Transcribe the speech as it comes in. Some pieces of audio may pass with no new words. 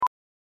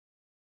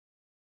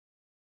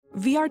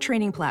VR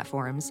training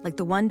platforms, like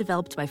the one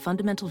developed by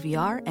Fundamental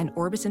VR and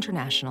Orbis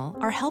International,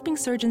 are helping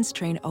surgeons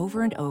train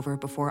over and over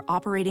before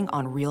operating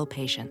on real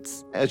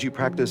patients. As you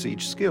practice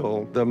each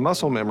skill, the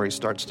muscle memory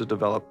starts to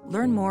develop.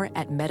 Learn more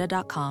at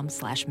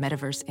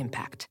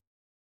meta.com/metaverseimpact.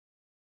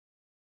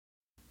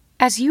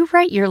 As you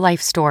write your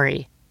life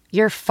story,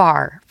 you're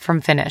far from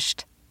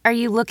finished. Are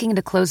you looking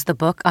to close the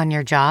book on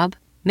your job?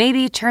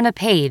 Maybe turn a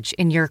page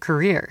in your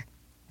career?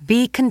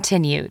 Be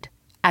continued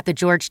at the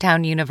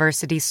Georgetown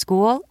University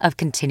School of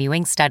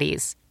Continuing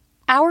Studies.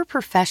 Our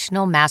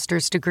professional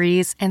master's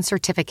degrees and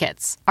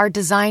certificates are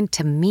designed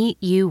to meet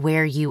you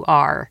where you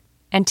are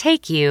and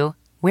take you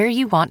where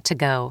you want to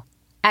go.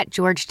 At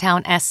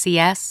Georgetown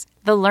SCS,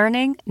 the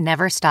learning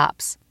never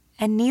stops,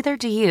 and neither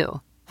do you.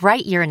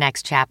 Write your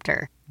next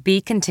chapter. Be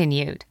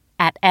continued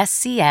at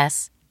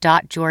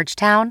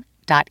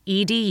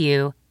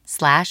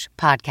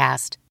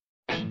scs.georgetown.edu/podcast.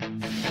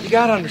 You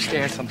gotta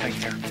understand something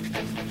here.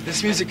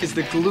 This music is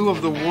the glue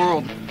of the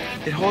world.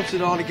 It holds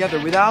it all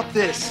together. Without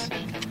this,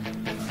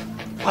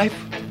 life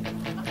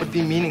would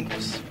be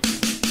meaningless.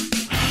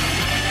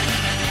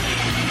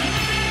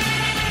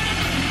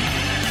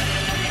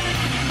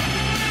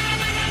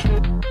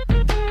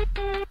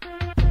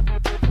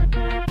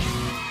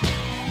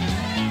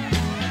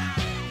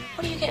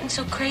 What are you getting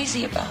so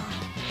crazy about?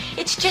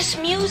 It's just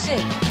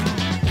music.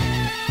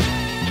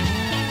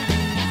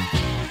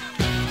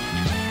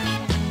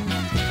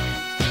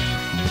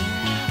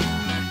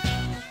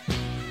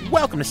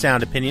 Welcome to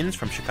Sound Opinions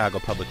from Chicago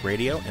Public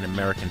Radio and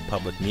American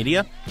Public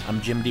Media. I'm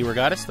Jim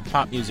DeRogatis, the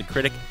pop music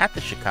critic at the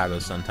Chicago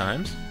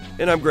Sun-Times.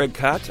 And I'm Greg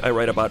Kot. I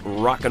write about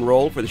rock and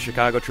roll for the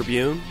Chicago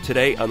Tribune,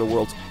 today on the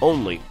world's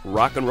only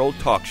rock and roll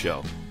talk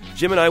show.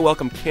 Jim and I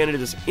welcome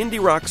Canada's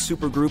indie rock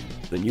supergroup,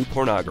 the New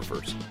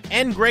Pornographers.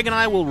 And Greg and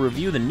I will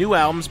review the new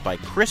albums by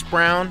Chris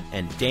Brown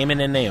and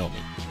Damon and Naomi.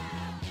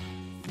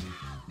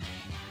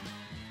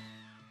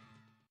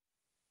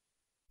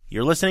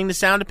 You're listening to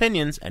Sound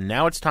Opinions, and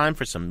now it's time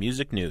for some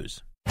music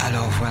news.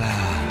 Alors voilà,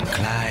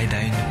 Clyde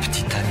a une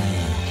petite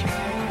amie.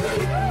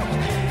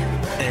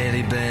 Elle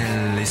est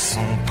belle et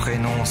son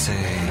prénom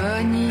c'est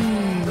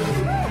Bonnie.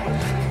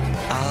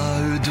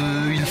 À eux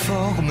deux, ils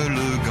forment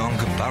le gang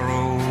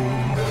Barrow.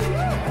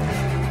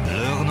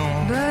 Leur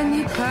nom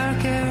Bonnie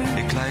Parker.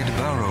 est Clyde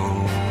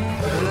Barrow.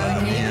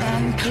 Bonnie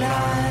and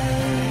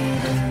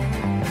Clyde.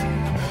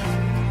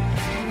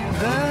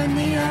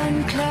 Bonnie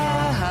and Clyde.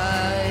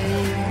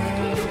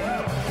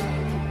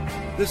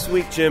 This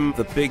week, Jim,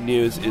 the big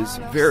news is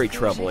very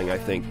troubling, I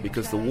think,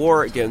 because the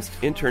war against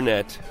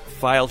internet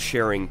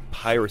file-sharing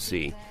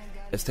piracy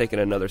has taken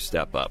another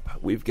step up.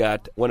 We've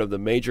got one of the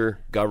major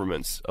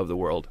governments of the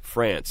world,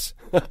 France,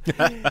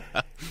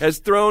 has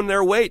thrown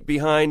their weight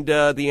behind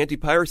the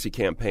anti-piracy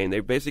campaign.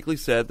 They've basically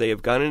said they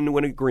have gone into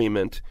an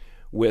agreement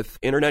with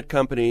internet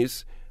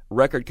companies,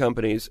 record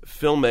companies,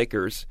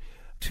 filmmakers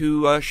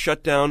to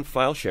shut down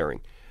file sharing.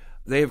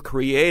 They have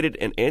created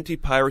an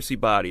anti-piracy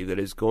body that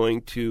is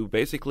going to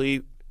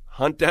basically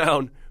hunt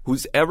down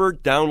who's ever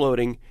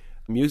downloading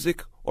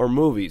music or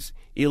movies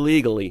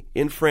illegally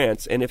in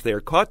France. And if they are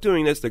caught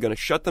doing this, they're going to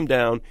shut them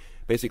down,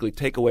 basically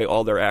take away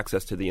all their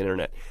access to the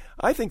internet.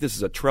 I think this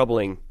is a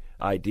troubling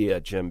idea,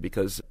 Jim,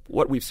 because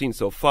what we've seen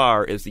so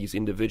far is these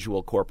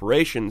individual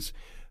corporations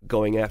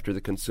going after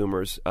the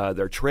consumers,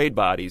 their trade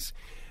bodies.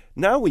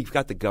 Now we've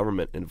got the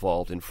government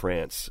involved in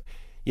France.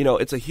 You know,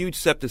 it's a huge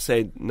step to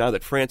say now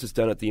that France has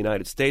done it, the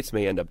United States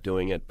may end up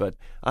doing it, but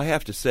I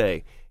have to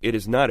say, it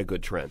is not a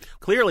good trend.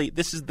 Clearly,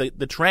 this is the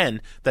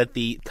trend that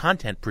the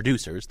content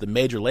producers, the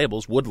major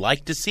labels, would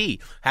like to see.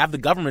 Have the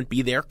government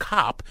be their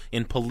cop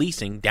in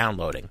policing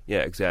downloading.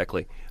 Yeah,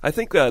 exactly. I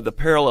think the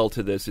parallel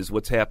to this is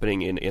what's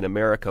happening in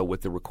America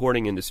with the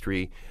recording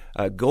industry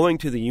going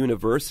to the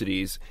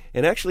universities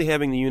and actually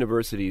having the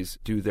universities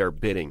do their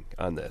bidding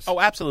on this. Oh,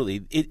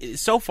 absolutely.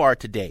 So far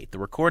to date, the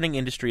Recording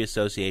Industry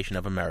Association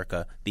of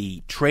America,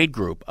 the trade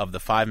group of the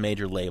 5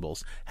 major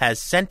labels,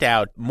 has sent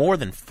out more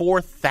than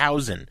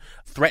 4,000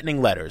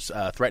 threatening letters,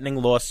 threatening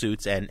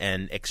lawsuits,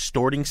 and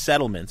extorting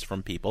settlements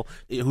from people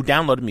who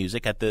downloaded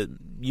music at the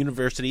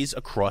universities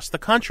across the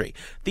country.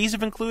 These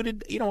have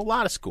included, a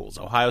lot of schools: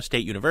 Ohio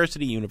State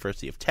University,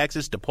 University of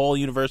Texas, DePaul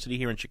University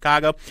here in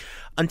Chicago.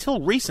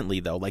 Until recently,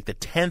 though, like the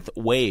 10th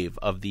wave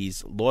of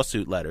these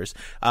lawsuit letters,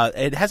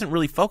 it hasn't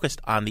really focused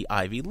on the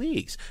Ivy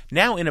Leagues.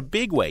 Now, in a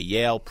big way,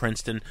 Yale,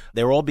 Princeton,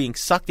 they're all being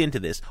sucked into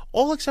this,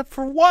 all except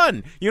for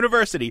one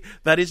university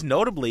that is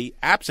notably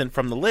absent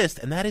from the list,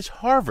 and that is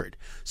Harvard.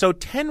 So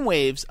 10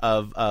 waves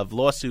of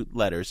lawsuit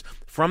letters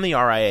from the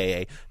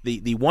RIAA.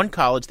 The one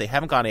college they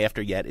haven't gone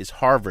after yet is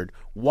Harvard.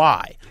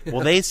 Why?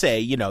 Well, they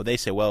say,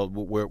 well,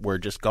 we're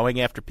just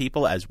going after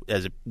people as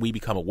we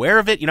become aware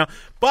of it,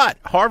 But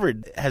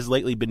Harvard has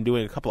lately been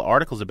doing a couple of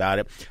articles about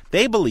it.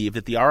 They believe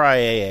that the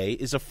RIAA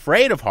is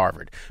afraid of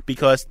Harvard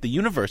because the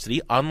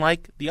university,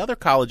 unlike the other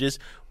colleges,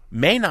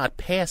 may not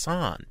pass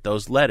on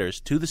those letters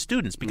to the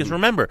students because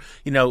remember,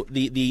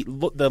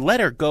 the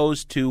letter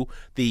goes to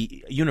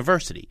the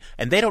university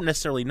and they don't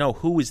necessarily know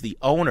who is the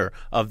owner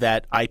of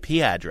that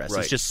IP address.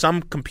 Right. It's just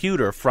some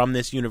computer from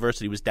this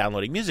university was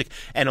downloading music,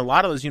 and a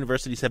lot of those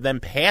universities have then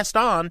passed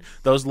on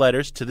those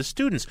letters to the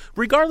students,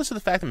 regardless of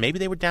the fact that maybe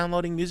they were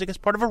downloading music as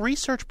part of a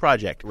research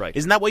project. Right.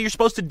 Isn't that what you're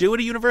supposed to do at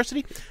a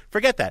university?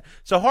 Forget that.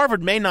 So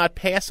Harvard may not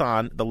pass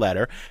on the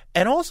letter,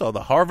 and also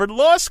the Harvard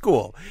Law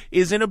School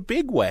is in a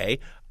big way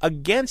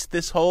against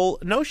this whole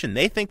notion.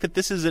 They think that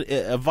this is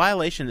a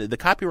violation. The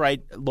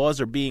copyright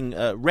laws are being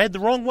read the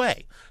wrong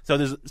way. So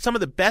there's some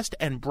of the best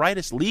and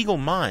brightest legal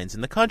minds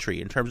in the country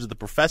in terms of the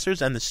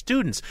professors and the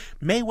students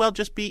may well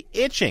just be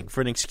itching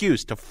for an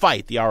excuse to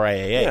fight the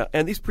RIAA. Yeah,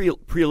 and these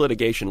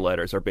pre-litigation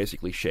letters are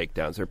basically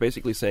shakedowns. They're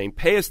basically saying,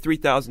 pay us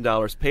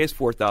 $3,000, pay us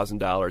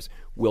 $4,000,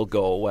 we'll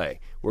go away.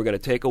 We're going to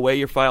take away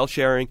your file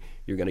sharing.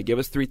 You're going to give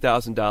us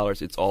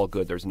 $3,000. It's all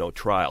good. There's no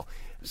trial.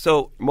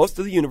 So most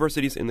of the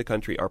universities in the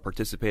country are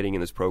participating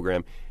in this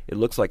program. It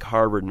looks like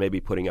Harvard may be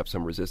putting up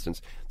some resistance.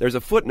 There's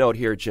a footnote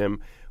here, Jim,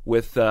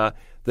 with the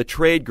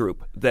trade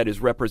group that is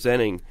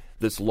representing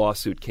this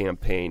lawsuit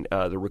campain,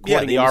 the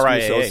Recording the Industry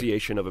RIAA.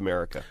 Association of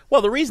America.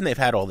 Well, the reason they've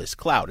had all this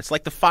clout, it's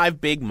like the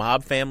 5 big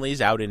mob families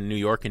out in New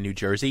York and New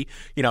Jersey.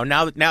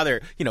 Now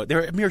they're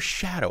a mere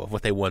shadow of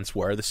what they once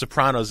were. The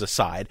Sopranos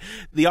aside,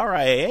 the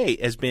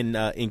RIAA has been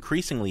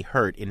increasingly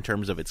hurt in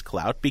terms of its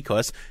clout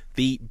because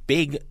the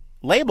big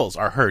labels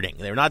are hurting.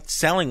 They're not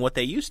selling what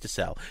they used to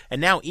sell. And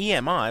now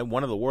EMI,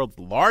 one of the world's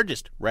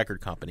largest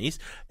record companies,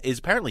 is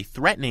apparently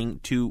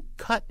threatening to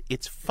cut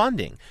its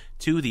funding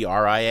to the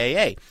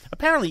RIAA.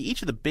 Apparently,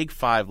 each of the big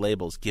 5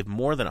 labels give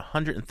more than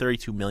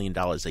 $132 million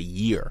a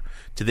year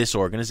to this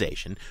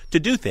organization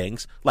to do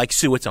things like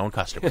sue its own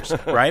customers,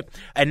 right?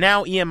 And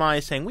now EMI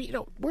is saying,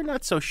 we're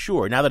not so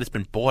sure, now that it's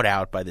been bought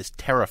out by this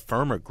terra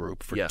firma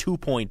group for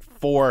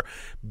 £2.4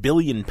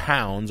 billion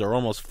or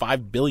almost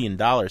 $5 billion.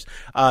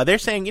 They're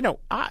saying,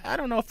 I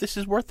don't know if this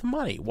is worth the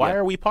money. Why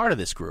are we part of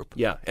this group?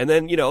 Yeah, and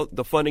then,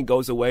 the funding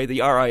goes away, the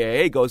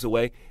RIAA goes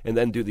away, and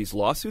then do these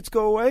lawsuits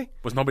go away?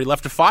 Was nobody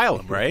left to file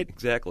them, right?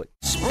 Exactly.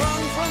 Sprung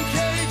from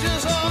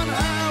cages on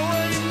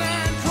Highway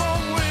 9,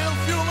 chrome wheel,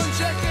 fuel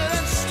injected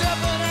and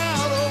stepping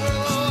out over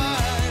the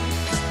line.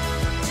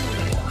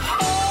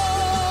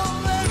 Oh,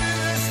 maybe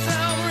this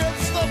town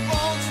rips the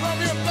bones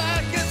from your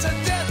back. It's a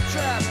death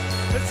trap.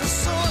 It's a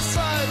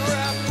suicide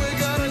rap. We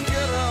gotta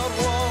get out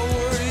while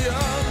we're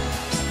young.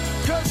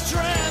 'Cause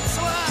tramps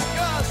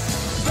like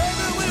us,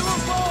 baby, we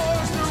were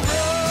born to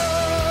run.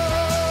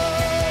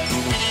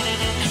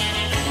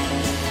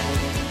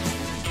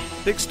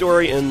 Big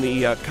story in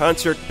the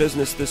concert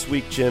business this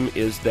week, Jim,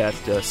 is that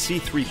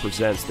C3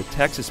 Presents, the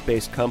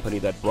Texas-based company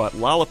that brought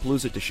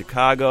Lollapalooza to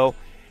Chicago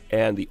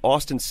and the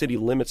Austin City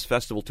Limits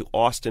Festival to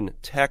Austin,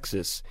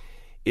 Texas,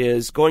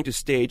 is going to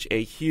stage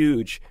a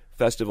huge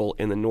festival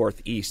in the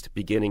Northeast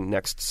beginning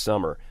next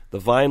summer. The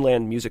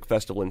Vineland Music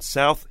Festival in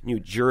South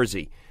New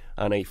Jersey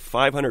on a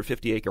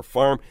 550-acre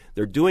farm.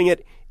 They're doing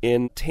it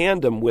in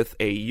tandem with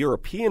a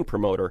European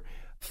promoter,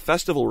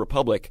 Festival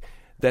Republic,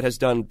 that has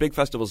done big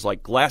festivals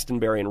like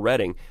Glastonbury and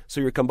Reading.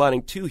 So you're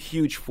combining 2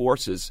 huge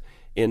forces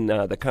in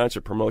the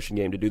concert promotion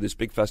game to do this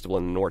big festival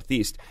in the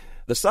Northeast.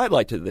 The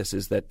sidelight to this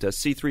is that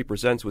C3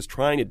 Presents was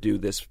trying to do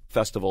this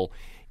festival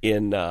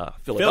in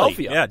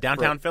Philadelphia. Philly,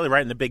 downtown Philly,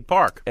 right in the big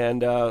park.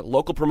 And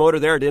local promoter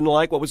there didn't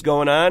like what was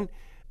going on,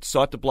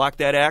 sought to block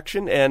that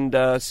action, and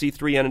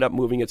C3 ended up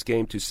moving its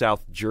game to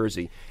South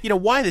Jersey.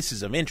 Why this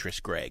is of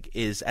interest, Greg,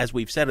 is, as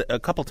we've said a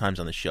couple times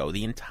on the show,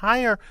 the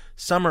entire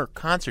summer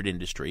concert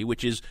industry,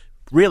 which is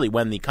really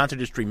when the concert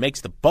industry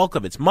makes the bulk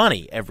of its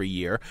money every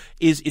year,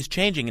 is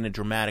changing in a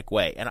dramatic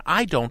way. And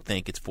I don't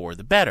think it's for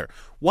the better.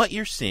 What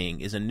you're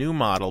seeing is a new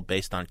model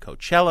based on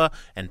Coachella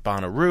and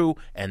Bonnaroo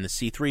and the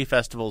C3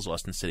 festivals,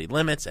 Austin City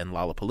Limits and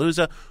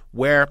Lollapalooza,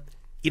 where,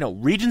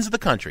 regions of the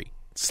country,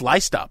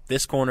 sliced up,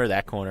 this corner,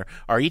 that corner,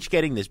 are each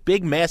getting this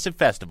big, massive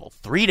festival,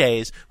 3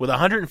 days with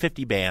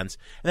 150 bands,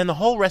 and then the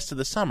whole rest of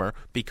the summer,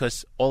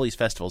 because all these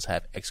festivals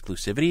have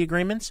exclusivity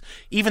agreements,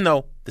 even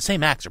though the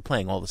same acts are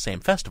playing all the same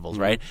festivals,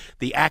 right?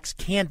 The acts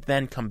can't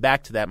then come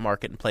back to that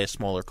market and play a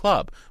smaller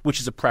club, which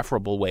is a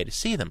preferable way to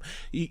see them.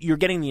 You're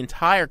getting the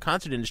entire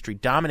concert industry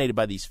dominated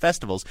by these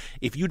festivals.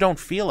 If you don't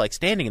feel like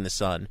standing in the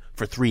sun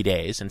for 3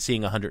 days and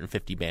seeing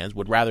 150 bands,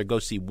 would rather go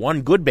see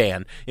one good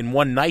band in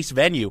one nice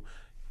venue,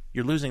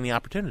 you're losing the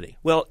opportunity.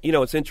 Well,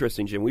 it's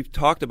interesting, Jim. We've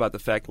talked about the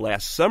fact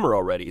last summer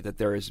already that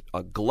there is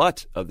a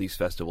glut of these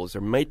festivals.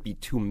 There might be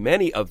too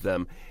many of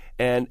them,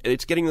 and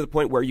it's getting to the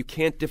point where you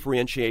can't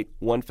differentiate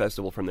one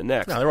festival from the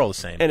next. No, they're all the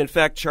same. And in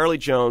fact, Charlie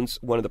Jones,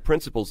 one of the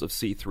principals of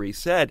C3,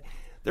 said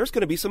there's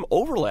going to be some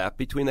overlap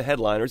between the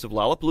headliners of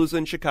Lollapalooza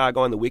in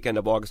Chicago on the weekend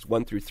of August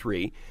 1 through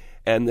 3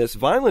 and this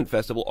Vineland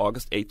Festival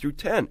August 8 through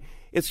 10.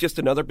 It's just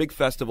another big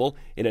festival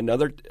in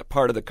another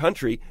part of the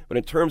country. But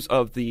in terms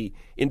of the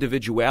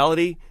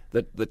individuality,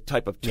 the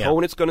type of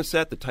tone it's going to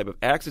set, the type of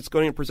acts it's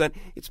going to present,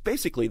 it's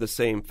basically the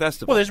same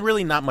festival. Well, there's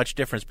really not much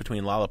difference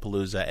between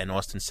Lollapalooza and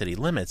Austin City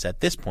Limits at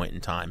this point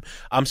in time.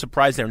 I'm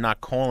surprised they're not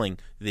calling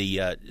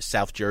the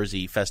South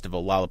Jersey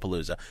Festival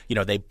Lollapalooza. You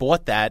know, they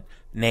bought that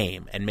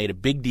name and made a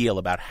big deal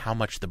about how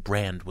much the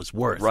brand was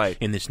worth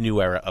in this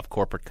new era of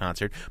corporate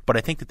concert. But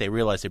I think that they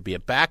realized there'd be a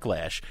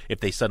backlash if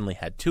they suddenly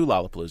had two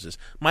Lollapaloozas.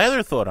 My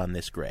other thought on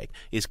this, Greg,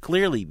 is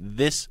clearly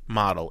this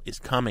model is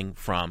coming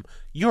from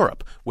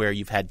Europe, where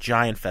you've had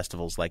giant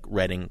festivals like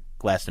Reading,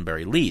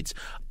 Glastonbury, Leeds.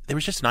 There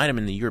was just an item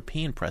in the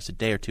European press a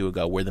day or two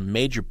ago where the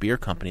major beer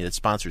company that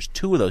sponsors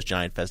two of those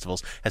giant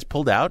festivals has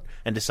pulled out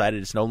and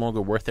decided it's no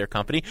longer worth their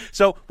company.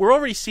 So we're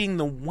already seeing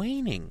the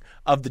waning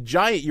of the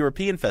giant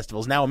European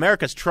festivals. Now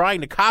America's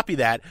trying to copy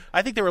that.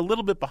 I think they're a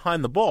little bit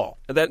behind the ball.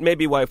 That may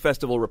be why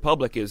Festival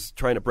Republic is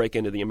trying to break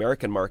into the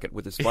American market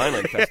with this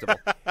Vineland Festival.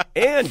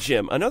 And,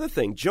 Jim, another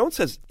thing, Jones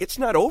says it's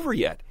not over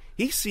yet.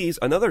 He sees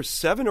another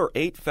 7 or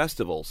 8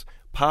 festivals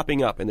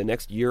popping up in the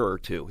next year or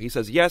two. He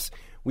says, yes,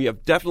 we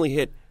have definitely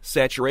hit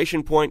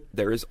saturation point.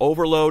 There is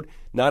overload.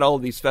 Not all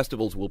of these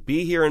festivals will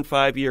be here in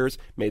 5 years.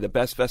 May the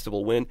best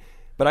festival win.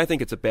 But I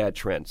think it's a bad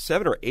trend.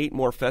 7 or 8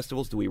 more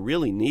festivals. Do we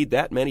really need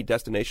that many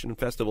destination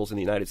festivals in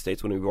the United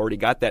States when we've already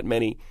got that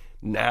many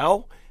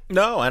now?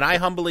 No, and I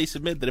humbly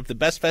submit that if the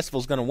best festival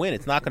is going to win,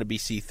 it's not going to be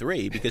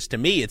C3, because to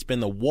me, it's been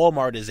the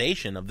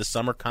Walmartization of the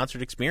summer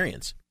concert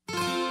experience.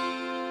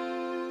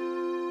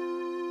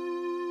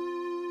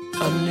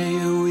 Under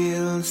your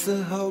wheels,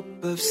 the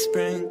hope of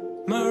spring,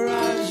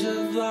 mirage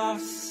of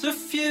loss, a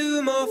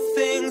few more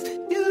things.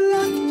 You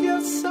left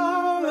your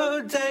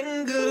sorrow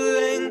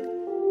dangling.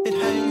 It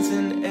hangs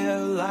in air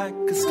like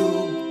a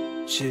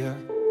school cheer.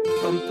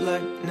 Bump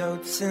like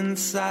notes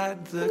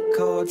inside the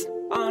chords.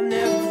 On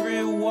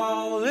every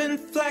wall,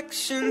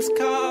 inflections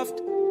carved.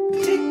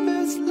 Deep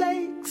as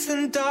lakes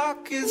and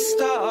dark as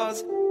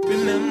stars.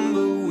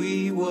 Remember,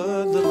 we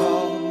were the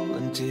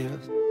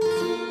volunteers.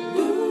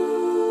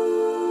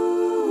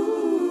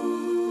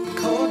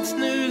 Chords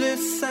knew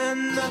this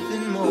and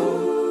nothing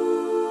more.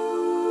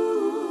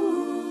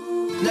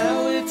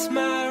 Now it's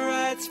my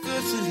rights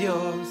versus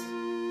yours.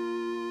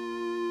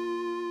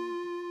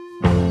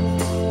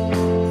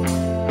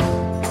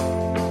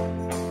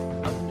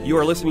 You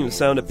are listening to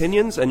Sound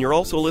Opinions, and you're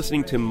also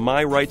listening to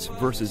My Rights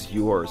Versus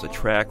Yours, a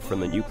track from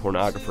the new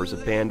Pornographers,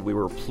 a band we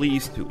were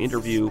pleased to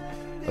interview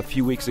a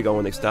few weeks ago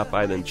when they stopped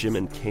by the Jim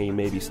and Kay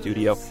Mabey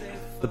studio.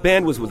 The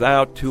band was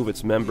without 2 of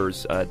its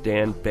members,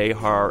 Dan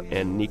Behar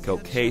and Nico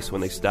Case,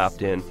 when they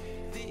stopped in.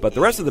 But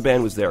the rest of the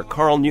band was there.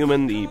 Carl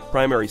Newman, the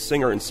primary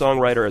singer and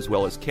songwriter, as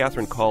well as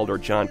Catherine Calder,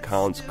 John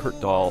Collins, Kurt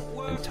Dahl,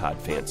 and Todd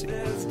Fancy.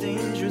 There's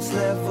dangerous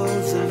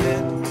levels of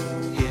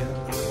it here.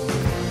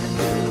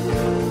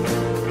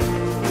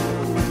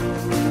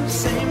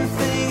 Same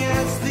thing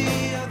as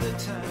the other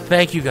time.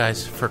 Thank you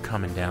guys for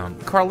coming down.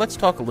 Carl, let's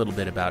talk a little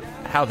bit about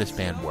how this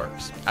band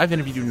works. I've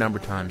interviewed you a number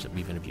of times.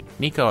 We've interviewed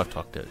Nico. I've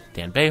talked to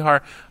Dan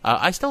Behar.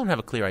 I still don't have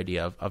a clear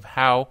idea of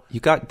how... You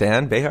got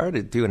Dan Behar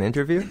to do an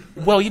interview?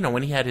 Well, you know,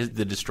 when he had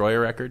the Destroyer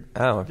record,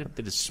 oh,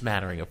 did a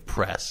smattering of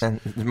press. And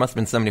there must have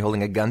been somebody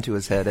holding a gun to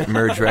his head at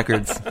Merge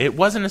Records. It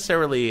wasn't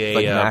necessarily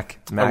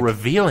a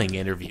revealing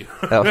interview.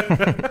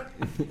 Oh.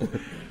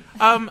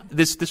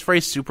 This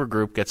phrase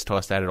supergroup gets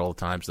tossed at it all the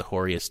time. It's the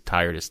hoariest,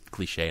 tiredest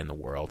cliche in the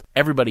world.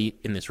 Everybody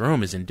in this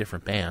room is in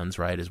different bands,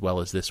 right, as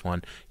well as this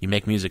one. You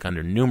make music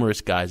under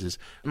numerous guises.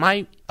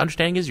 My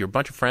understanding is you're a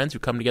bunch of friends who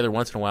come together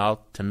once in a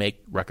while to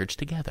make records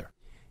together.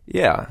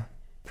 Yeah,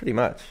 pretty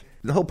much.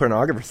 The whole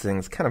Pornographers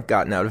thing's kind of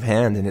gotten out of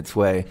hand in its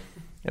way.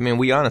 I mean,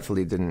 we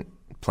honestly didn't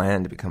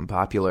plan to become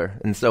popular,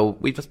 and so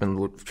we've just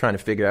been trying to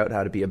figure out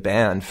how to be a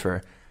band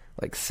for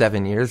like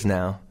 7 years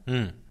now.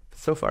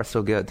 So far,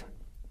 so good.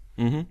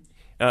 Mm-hmm.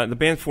 The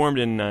band formed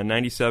in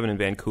 97 in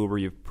Vancouver.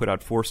 You've put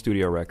out 4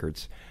 studio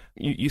records.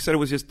 You said it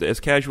was just as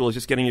casual as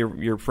just getting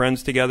your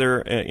friends together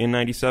in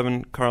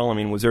 97, Carl? I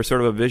mean, was there sort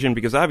of a vision?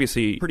 Because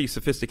obviously pretty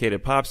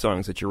sophisticated pop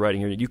songs that you're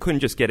writing here. You couldn't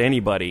just get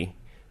anybody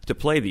to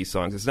play these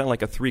songs. It's not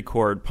like a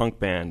 3-chord punk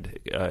band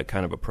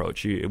kind of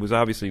approach. It was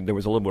obviously, there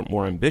was a little bit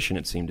more ambition,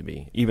 it seemed to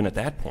be, even at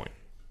that point.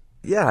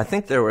 Yeah, I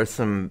think there was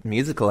some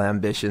musical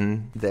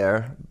ambition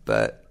there,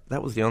 but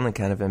that was the only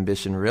kind of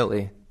ambition,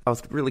 really. I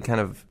was really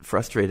kind of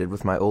frustrated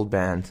with my old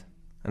band,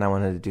 and I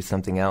wanted to do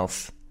something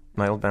else.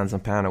 My old band's on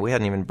piano. We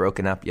hadn't even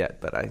broken up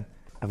yet, but I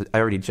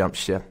already jumped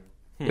ship.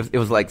 It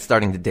was like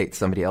starting to date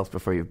somebody else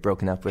before you've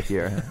broken up with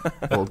your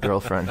old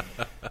girlfriend.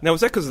 Now,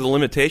 was that because of the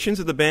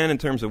limitations of the band in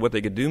terms of what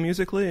they could do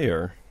musically,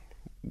 or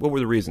what were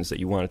the reasons that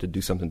you wanted to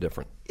do something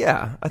different?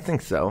 Yeah, I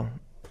think so.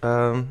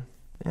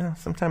 Yeah,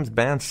 sometimes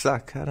bands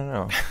suck. I don't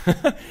know.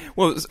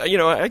 Well, you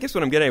know, I guess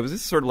what I'm getting at was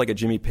this sort of like a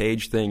Jimmy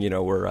Page thing, you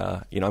know, where,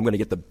 I'm going to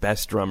get the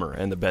best drummer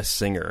and the best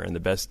singer and the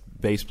best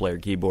bass player,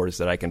 keyboardist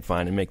that I can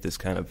find and make this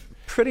kind of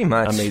pretty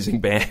much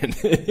amazing band.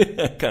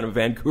 Kind of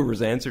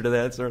Vancouver's answer to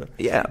that, sort of.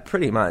 Yeah,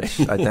 pretty much,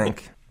 I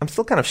think. I'm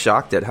still kind of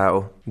shocked at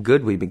how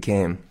good we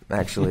became,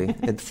 actually.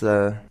 It's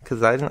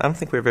because I don't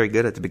think we were very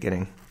good at the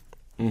beginning.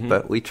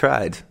 but we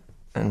tried,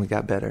 and we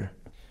got better.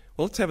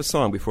 Well, let's have a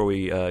song before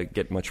we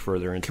get much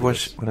further into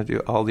this. Want to do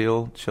all the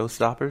old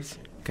showstoppers?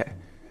 Okay.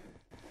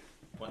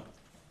 1,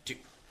 2,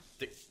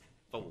 3,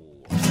 4.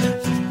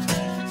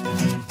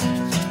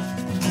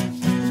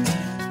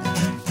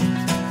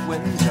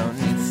 When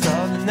Johnny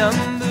saw the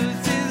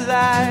numbers, he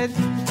lied,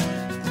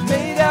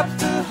 made up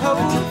the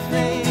whole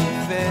thing,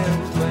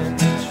 failed when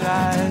he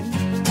tried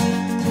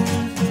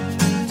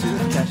to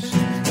cash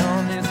in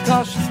on his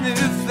cautious new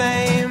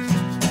fame.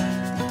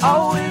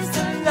 Always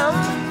the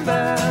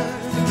numbers,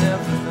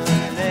 never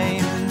the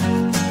name.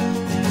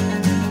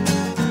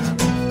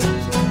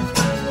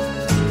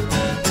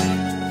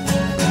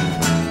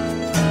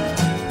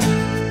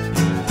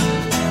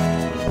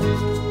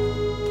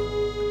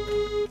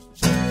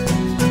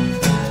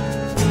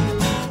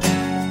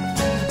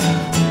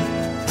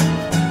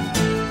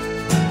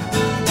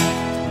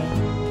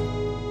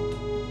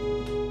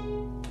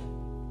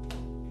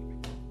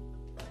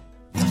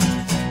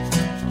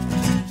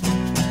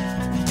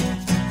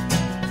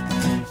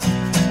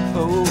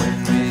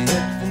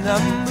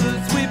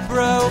 Numbers we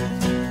broke,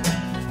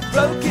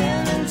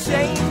 broken and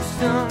changed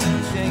some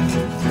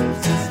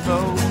changes as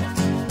both.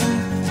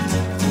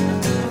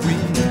 We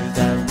knew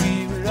that we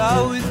would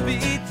always be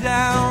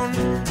down,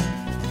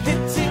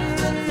 hitting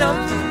the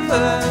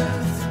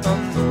numbers on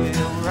the way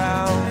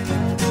around.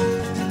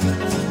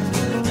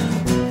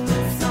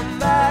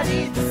 Somebody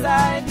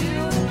beside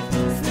you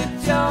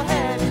slipped your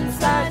head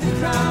inside the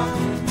ground.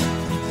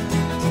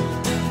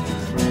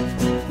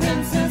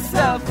 Princess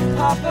of the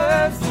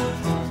paupers,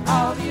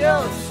 all the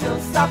old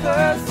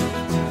showstoppers,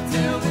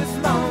 till this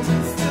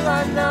moment still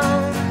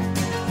unknown.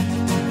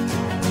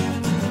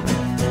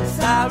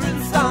 Siren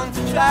songs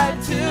are tried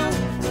to,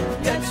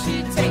 yet she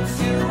takes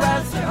you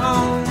as her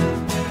own.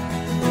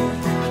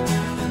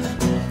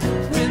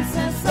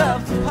 Princess of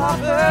the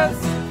paupers,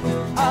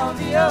 all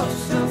the old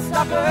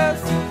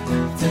showstoppers,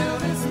 till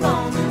this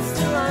moment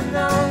still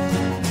unknown.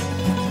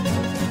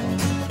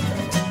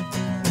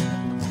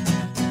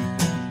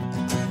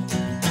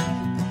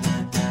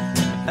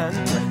 And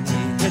when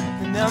he hit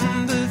the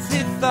numbers, he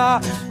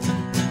thought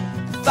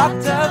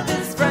of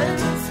his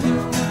friends who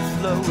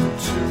slowed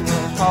to a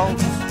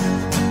halt,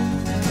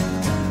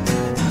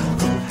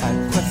 who had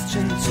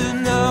questions to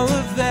no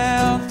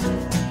avail.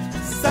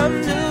 Some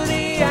knew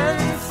the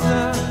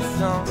answer,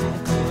 some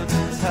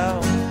couldn't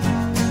tell.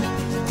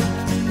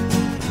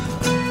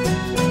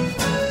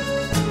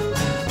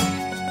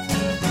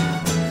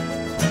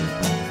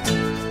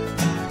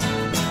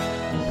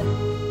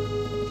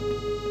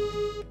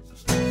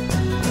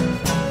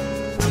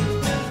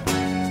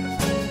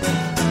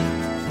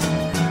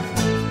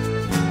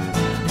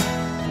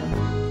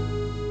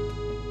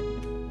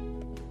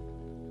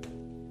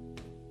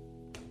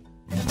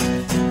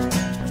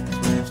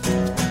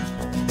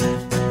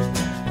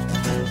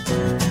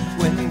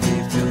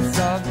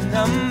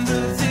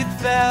 Numbers he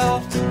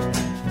fell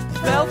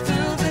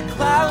through the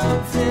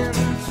clouds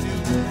into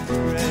the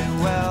gray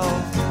well.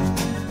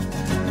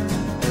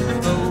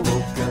 Bo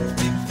woke up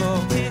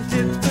before he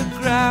hit the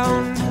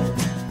ground.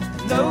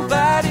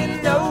 Nobody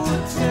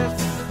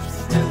noticed,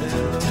 still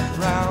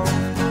around.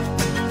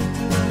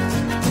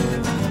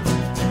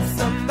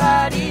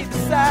 Somebody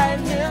beside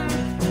him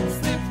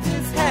slipped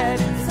his head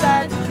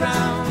inside the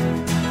ground.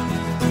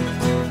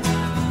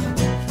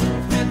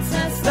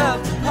 Princess of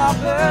the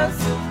paupers,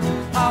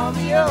 all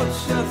the old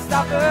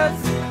showstoppers,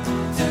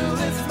 till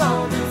this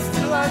moment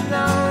still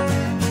unknown.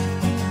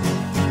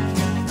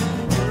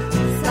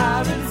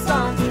 Siren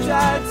songs are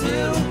tried to,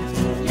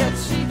 yet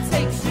she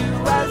takes you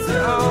as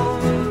her own.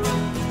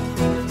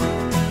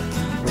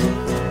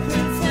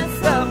 Princess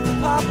of the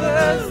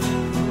paupers,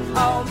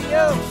 all the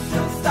old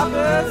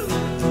showstoppers,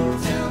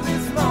 till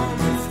this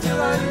moment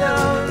still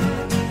unknown.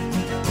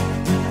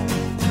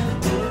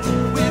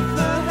 With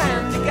her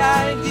hand to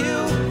guide you,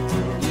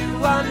 you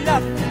are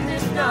nothing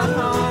not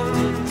home.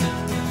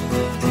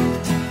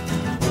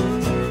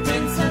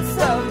 Princess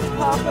of the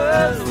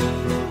paupers,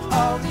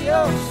 all the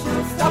old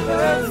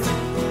showstoppers,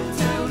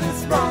 till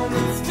this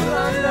moment still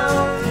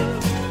unknown.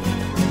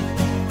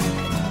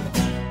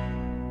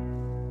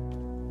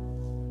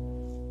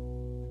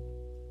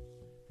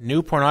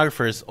 New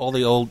Pornographers, all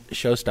the old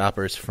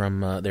showstoppers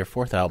from their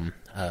fourth album,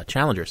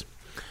 Challengers.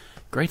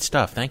 Great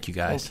stuff. Thank you,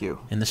 guys. Thank you.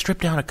 In the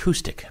stripped-down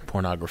acoustic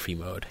pornography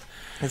mode.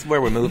 That's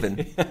where we're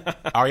moving.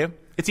 Are you?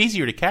 It's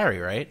easier to carry,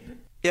 right?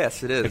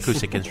 Yes, it is.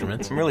 Acoustic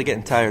instruments. I'm really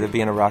getting tired of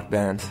being a rock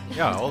band.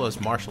 Yeah, all those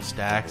Marshall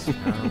stacks. You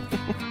know.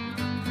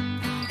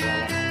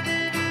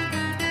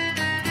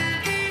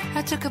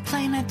 I took a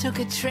plane, I took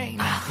a train.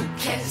 Who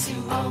cares?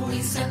 You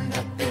always end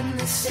up in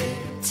the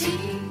city.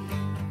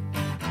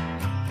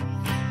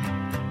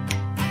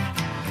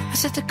 I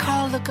set the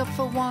car, look up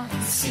for one.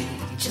 See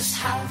just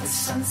how the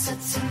sun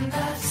sets in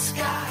the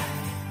sky.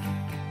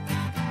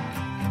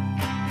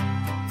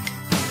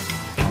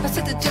 I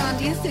said to John,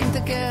 do you think the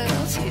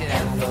girls here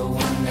ever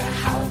wonder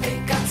how they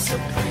got so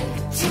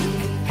pretty?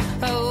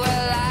 Oh,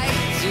 well, I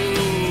do.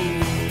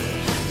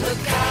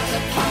 Look out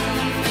upon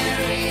the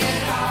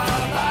myriad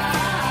harbor.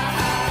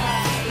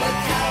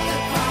 Look out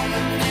upon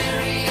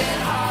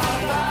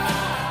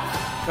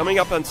Coming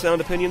up on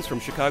Sound Opinions from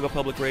Chicago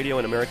Public Radio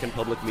and American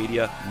Public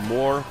Media,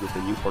 more with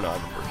the new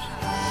Pornographers.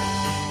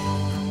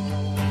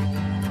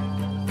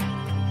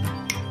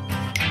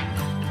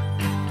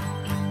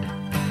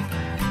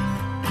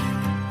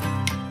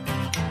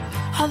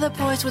 All the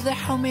boys with their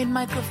homemade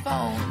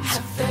microphones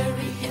have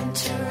very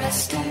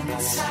interesting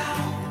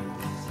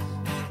sounds.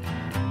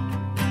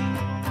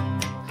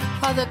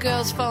 All the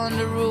girls falling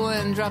to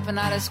ruin, dropping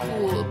out of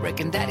school,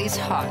 breaking daddy's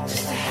heart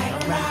just to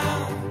hang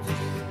around.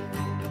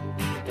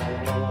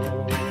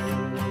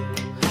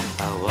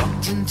 I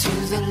walked into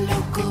the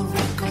local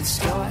record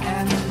store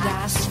and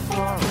asked for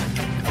an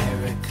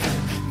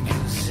American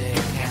music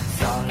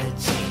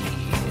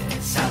anthology.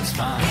 It sounds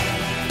fun.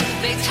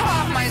 They tore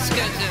off my skirt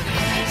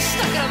and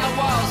stuck it on the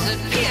walls at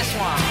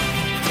PS1.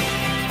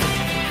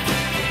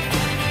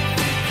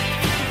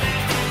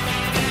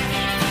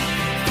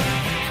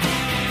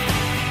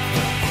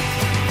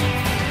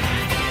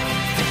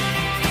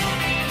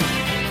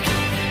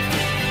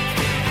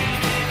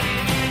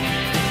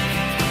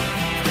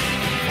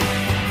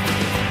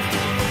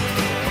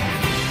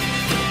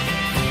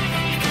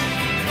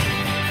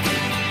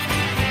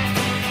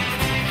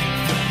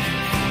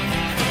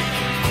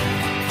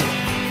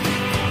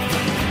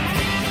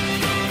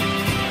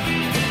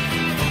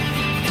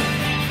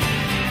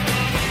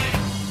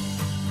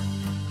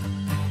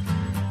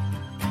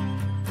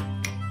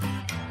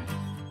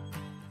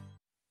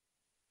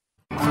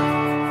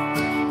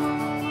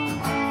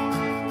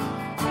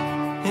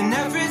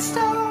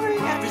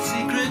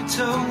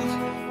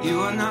 You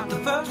are not the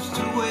first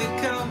to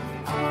wake up,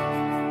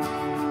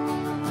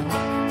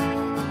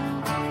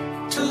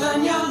 to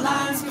learn your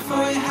lines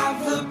before you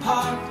have the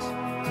part.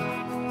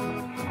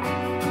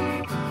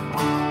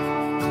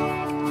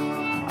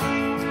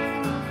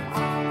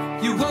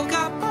 You woke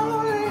up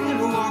early in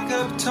a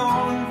walk-up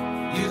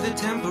tone, you the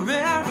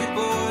temporary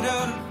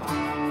border,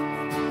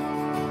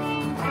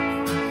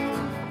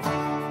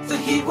 the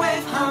heat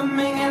wave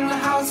humming in the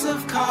house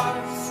of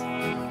cards.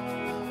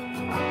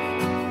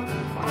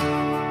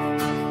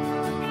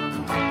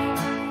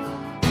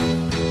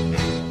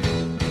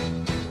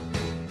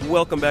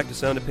 Welcome back to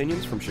Sound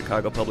Opinions from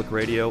Chicago Public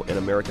Radio and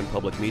American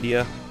Public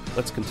Media.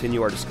 Let's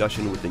continue our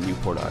discussion with the new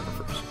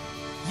Pornographers.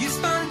 You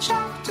spun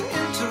chapter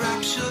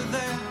interaction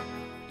there.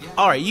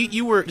 All right,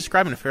 you were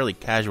describing a fairly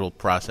casual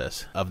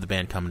process of the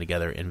band coming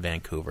together in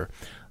Vancouver.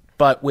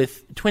 But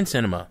with Twin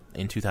Cinema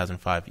in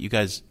 2005, you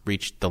guys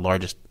reached the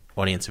largest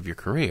audience of your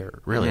career,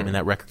 really. I mean,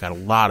 that record got a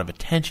lot of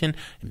attention.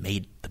 It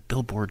made the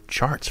Billboard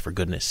charts, for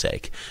goodness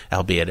sake,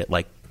 albeit at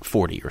like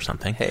 40 or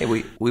something. Hey,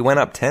 we went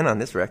up 10 on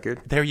this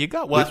record. There you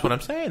go. Well, that's what I'm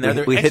saying.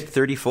 We hit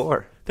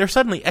 34. There are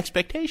suddenly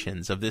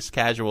expectations of this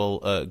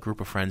casual group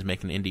of friends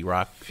making indie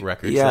rock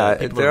records. Yeah,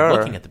 people are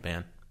looking at the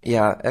band.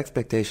 Yeah,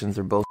 expectations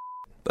are bullshit,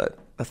 but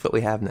that's what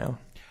we have now.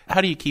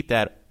 How do you keep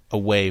that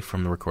away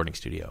from the recording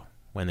studio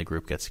when the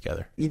group gets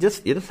together? You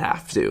just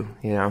have to,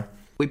 you know.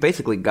 We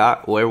basically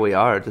got where we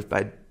are just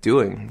by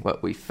doing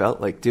what we felt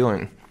like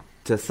doing.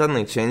 To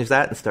suddenly change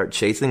that and start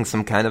chasing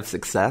some kind of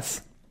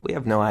success, we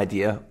have no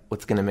idea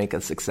what's going to make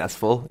us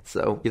successful,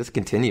 so you just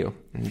continue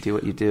and do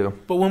what you do.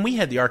 But when we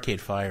had the Arcade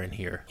Fire in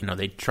here, you know,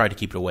 they tried to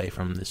keep it away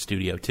from the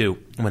studio too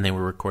when they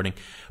were recording,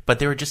 but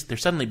there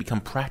suddenly become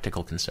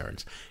practical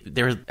concerns.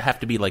 There have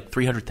to be like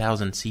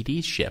 300,000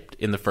 CDs shipped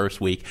in the first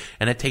week,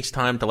 and it takes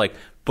time to like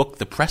book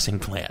the pressing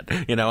plant,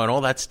 you know, and all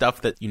that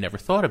stuff that you never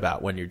thought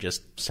about when you're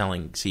just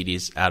selling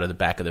CDs out of the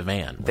back of the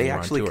van. They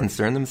actually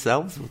concern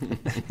themselves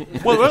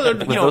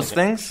with those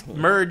things?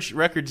 Merge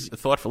Records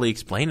thoughtfully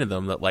explained to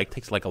them that like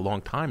takes like a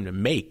long time to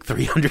make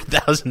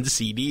 300,000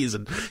 CDs,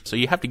 and so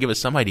you have to give us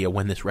some idea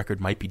when this record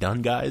might be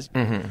done, guys.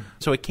 Mm-hmm.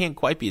 So it can't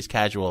quite be as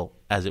casual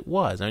as it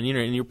was. I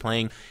mean, you're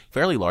playing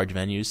fairly large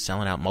venues,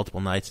 selling out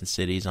multiple nights in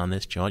cities on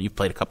this joint. You've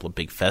played a couple of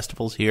big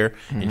festivals here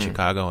in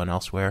Chicago and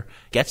elsewhere.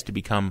 It gets to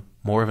become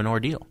more of an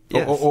ordeal,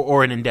 yes.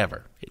 or an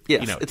endeavor.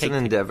 Yes, it's an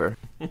endeavor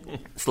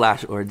 /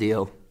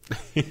 ordeal.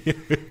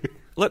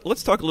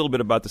 Let's talk a little bit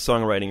about the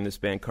songwriting in this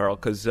band, Carl,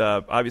 because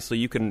obviously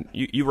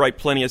you write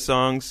plenty of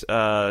songs.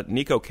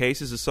 Nico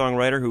Case is a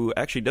songwriter who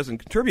actually doesn't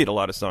contribute a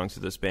lot of songs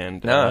to this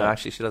band. No,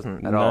 actually she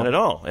doesn't at all. Not at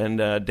all.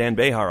 And Dan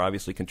Behar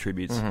obviously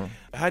contributes. Mm-hmm.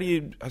 How do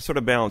you sort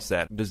of balance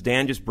that? Does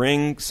Dan just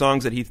bring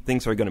songs that he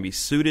thinks are going to be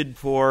suited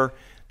for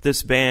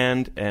this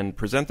band and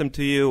present them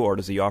to you, or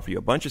does he offer you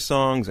a bunch of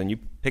songs and you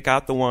pick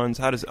out the ones?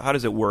 How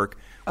does it work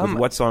with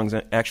what songs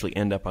actually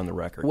end up on the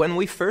record? When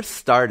we first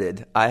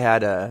started, I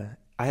had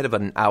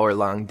about an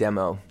hour-long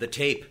demo. The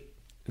tape.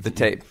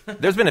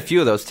 There's been a few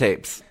of those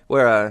tapes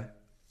where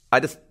I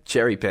just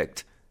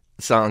cherry-picked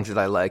songs that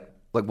I like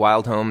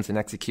Wild Homes and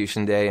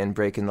Execution Day and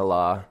Breaking the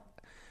Law.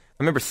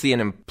 I remember seeing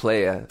him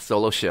play a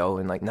solo show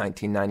in like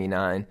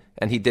 1999,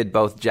 and he did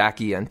both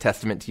Jackie and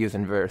Testament to Youth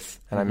and Verse.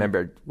 And I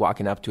remember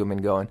walking up to him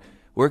and going,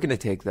 "We're going to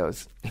take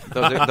those.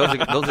 Those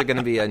are going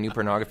to be new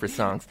Pornographer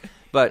songs."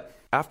 But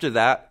after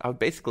that, I would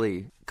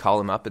basically call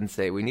him up and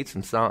say, "We need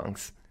some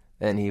songs,"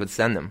 and he would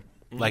send them.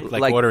 Like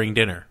ordering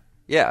dinner.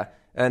 Yeah.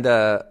 And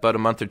about a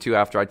month or two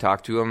after I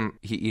talked to him,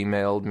 he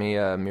emailed me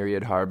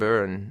Myriad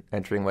Harbor and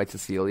Entering White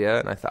Cecilia,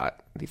 and I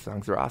thought, these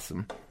songs are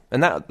awesome.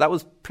 And that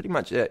was pretty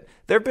much it.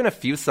 There have been a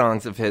few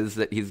songs of his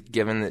that he's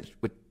given that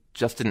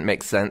just didn't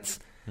make sense.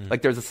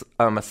 Like there's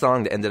a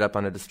song that ended up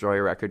on a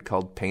Destroyer record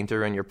called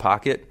Painter in Your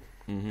Pocket,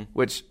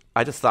 which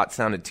I just thought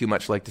sounded too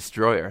much like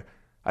Destroyer.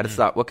 I just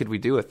thought, what could we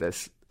do with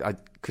this? I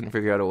couldn't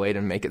figure out a way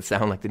to make it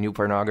sound like the New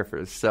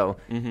Pornographers. So,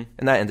 and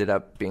that ended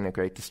up being a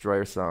great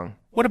Destroyer song.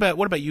 What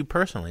about you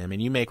personally? I mean,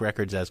 you make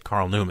records as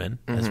Carl Newman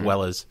as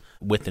well as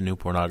with the New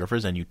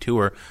Pornographers, and you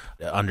tour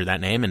under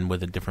that name and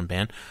with a different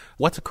band.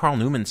 What's a Carl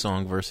Newman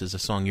song versus a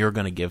song you're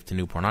going to give to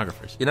New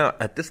Pornographers? You know,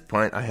 at this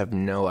point, I have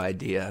no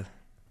idea.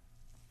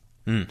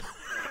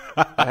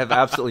 I have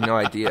absolutely no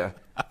idea.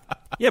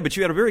 Yeah, but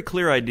you had a very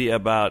clear idea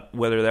about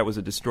whether that was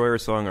a Destroyer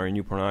song or a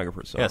New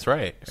Pornographer song. That's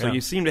right. So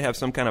you seem to have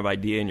some kind of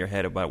idea in your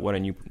head about what a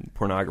New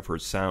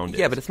Pornographer's sound is.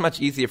 Yeah, but it's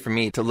much easier for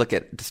me to look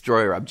at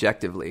Destroyer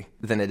objectively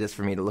than it is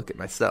for me to look at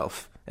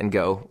myself and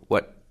go,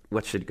 what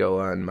should go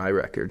on my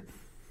record?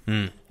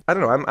 I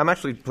don't know. I'm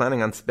actually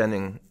planning on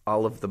spending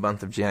all of the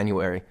month of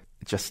January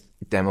just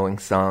demoing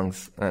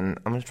songs, and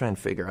I'm going to try and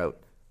figure out.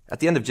 At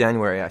the end of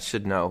January, I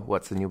should know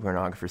what's a New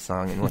Pornographer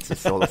song and what's a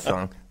solo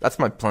song. That's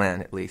my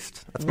plan, at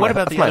least. What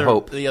about my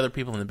hope. The other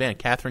people in the band?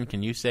 Catherine,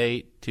 can you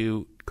say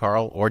to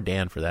Carl, or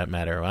Dan for that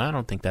matter, well, I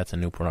don't think that's a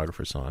New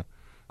Pornographer song?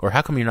 Or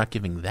how come you're not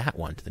giving that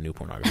one to the New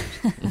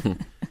Pornographers?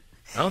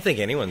 I don't think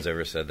anyone's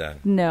ever said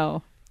that.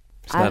 No.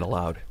 It's not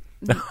allowed.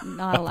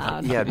 Not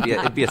allowed. Yeah,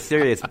 it'd be a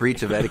serious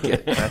breach of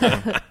etiquette.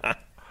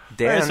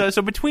 Dan, right,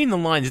 so between the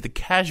lines, the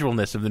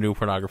casualness of the New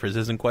Pornographers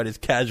isn't quite as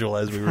casual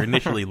as we were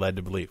initially led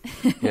to believe.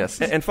 Yes.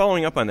 And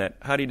following up on that,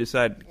 how do you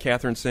decide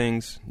Catherine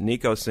sings,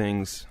 Nico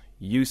sings,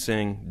 you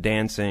sing,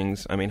 Dan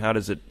sings? I mean, how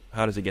does it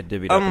get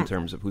divvied up in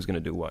terms of who's going to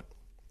do what?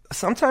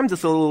 Sometimes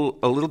it's a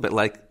little bit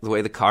like the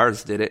way the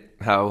Cars did it,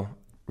 how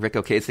Rick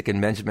Ocasek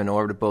and Benjamin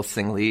Orr to both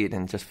sing lead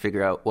and just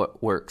figure out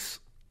what works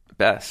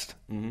best.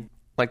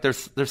 Like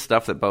there's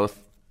stuff that both,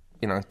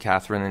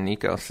 Catherine and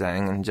Nico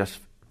sang and just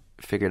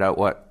figured out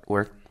what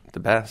worked the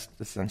best,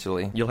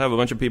 essentially. You'll have a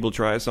bunch of people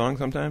try a song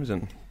sometimes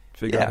and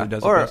figure out who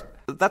does it best?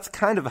 That's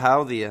kind of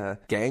how the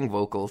gang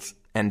vocals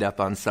end up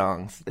on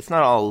songs. It's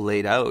not all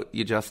laid out.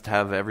 You just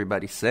have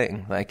everybody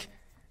sing. Like,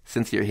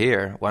 since you're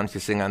here, why don't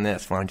you sing on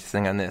this? Why don't you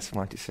sing on this?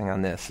 Why don't you sing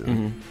on this?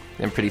 And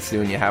then pretty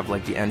soon you have,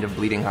 like, the end of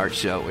Bleeding Heart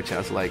show, which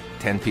has, like,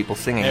 10 people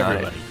singing on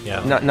it.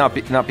 Yeah.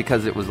 Not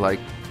because it was, like,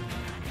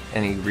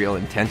 any real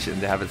intention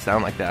to have it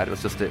sound like that. It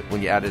was just that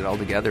when you add it all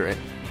together,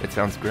 it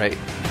sounds great.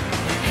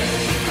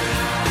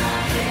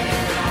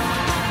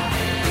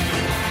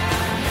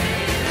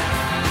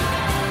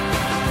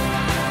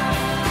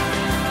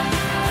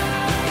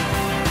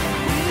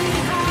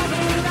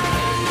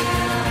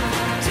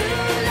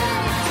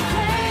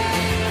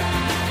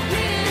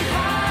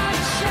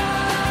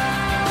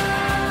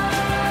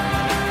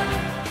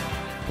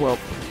 Well,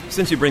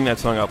 since you bring that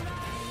song up,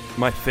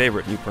 my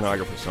favorite New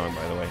Pornographer song,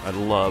 by the way. I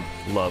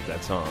love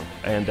that song.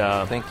 And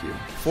thank you.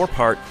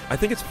 4-part. I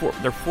think it's 4.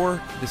 There are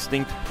 4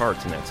 distinct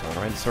parts in that song,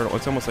 right?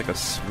 It's almost like a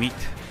suite.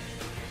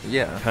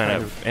 Yeah, kind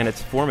of. And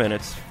it's 4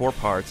 minutes, 4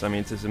 parts. I mean,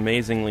 it's this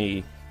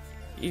amazingly.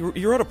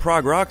 You wrote a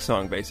prog rock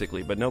song,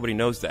 basically, but nobody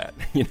knows that.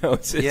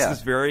 It's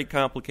this very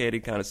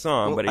complicated kind of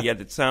song, but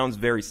yet it sounds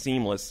very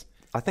seamless.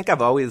 I think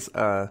I've always,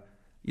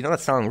 you know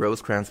that song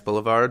Rosecrans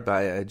Boulevard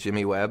by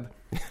Jimmy Webb?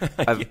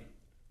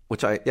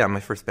 My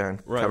first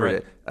band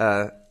covered it.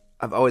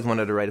 I've always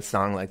wanted to write a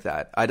song like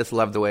that. I just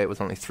love the way it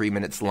was only 3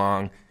 minutes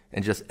long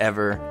and just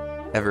ever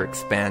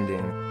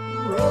expanding.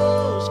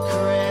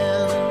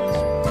 Rosecrans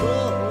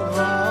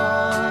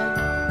Boulevard,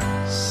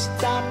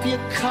 stop you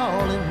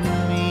calling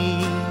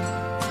me.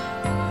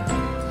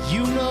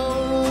 You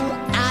know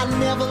I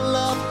never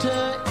loved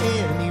her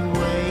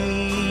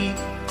anyway.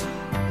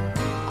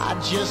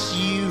 I just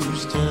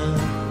used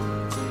her.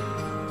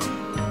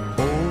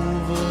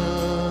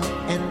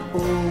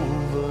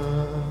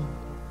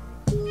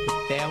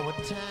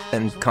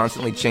 And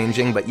constantly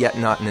changing, but yet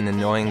not in an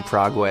annoying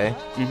prog way.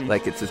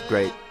 Like, it's this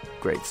great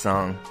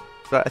song.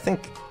 But I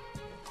think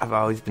I've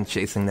always been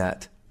chasing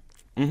that,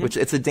 which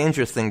it's a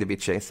dangerous thing to be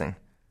chasing.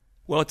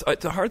 Well,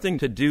 it's a hard thing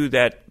to do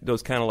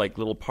those kind of like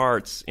little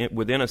parts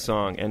within a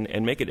song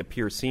and make it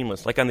appear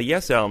seamless. Like on the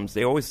Yes albums,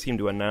 they always seem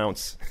to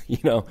announce,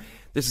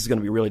 this is going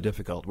to be really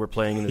difficult. We're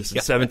playing this in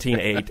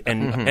 17/8,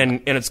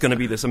 and it's going to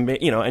be this,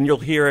 and you'll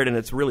hear it, and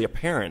it's really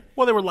apparent.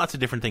 Well, there were lots of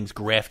different things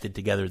grafted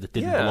together that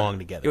didn't belong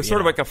together. It was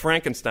sort of like a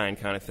Frankenstein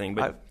kind of thing,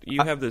 but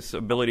you have this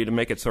ability to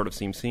make it sort of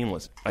seem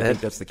seamless. I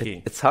think that's the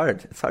key. It's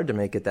hard. It's hard to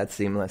make it that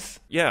seamless.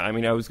 Yeah, I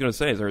mean, I was going to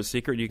say, is there a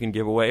secret you can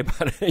give away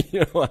about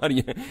how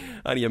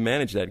do you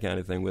manage that kind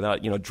of thing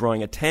without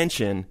drawing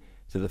attention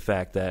to the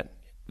fact that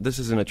this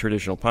isn't a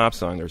traditional pop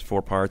song. There's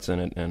 4 parts in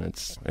it, and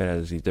it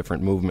has these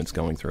different movements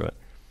going through it.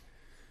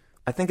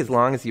 I think as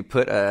long as you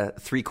put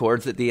 3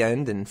 chords at the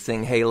end and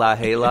sing "Hey La,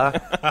 Hey La,"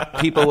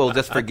 people will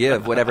just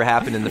forgive whatever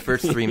happened in the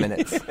first 3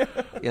 minutes.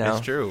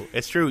 It's true.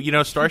 It's true. You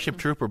know, Starship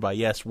Trooper by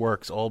Yes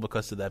works all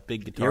because of that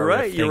big guitar You're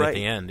right. riff You're thing right. at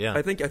the end. Yeah.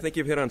 I think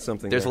you've hit on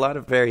something. There's there. a lot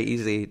of very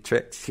easy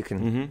tricks you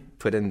can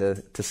put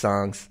into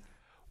songs.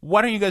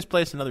 Why don't you guys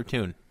play us another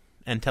tune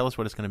and tell us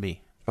what it's going to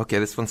be? Okay,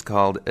 this one's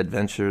called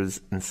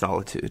Adventures in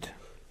Solitude.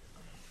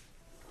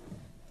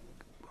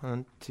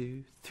 1,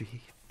 2, 3,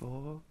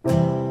 4.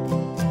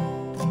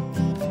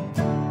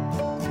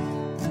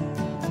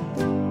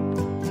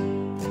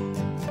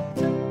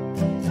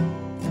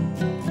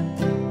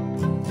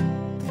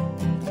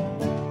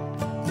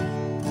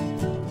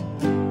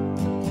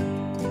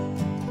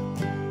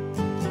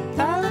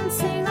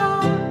 Balancing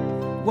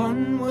on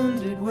one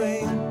wounded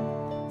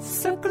wing,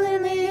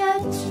 circling the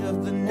edge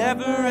of the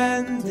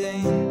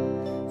never-ending.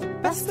 The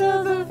best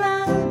of the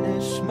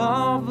vanished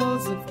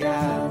marvels have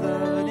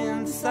gathered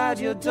inside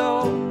your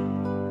door.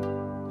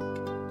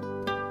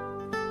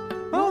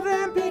 More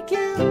than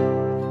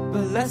begin,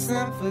 but less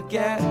than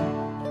forget.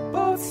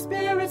 Both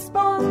spirits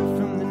born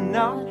from the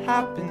not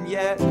happened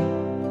yet,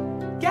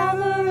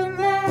 gathering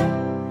there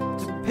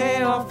to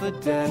pay off a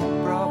debt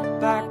brought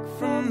back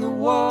from the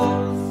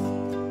wars.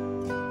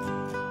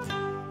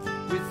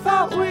 We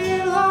thought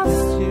we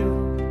lost you.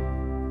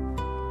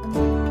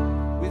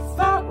 We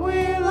thought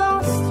we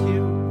lost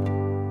you.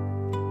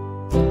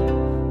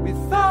 We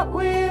thought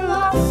we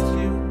lost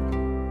you.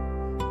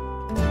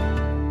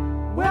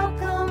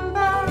 Welcome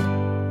back.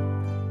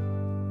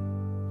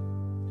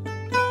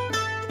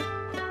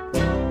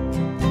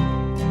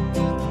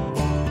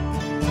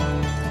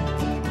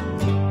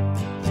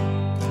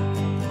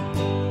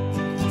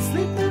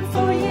 Sleeping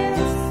for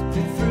years,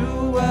 been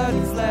through what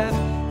is left,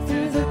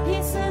 through the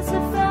pieces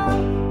that fell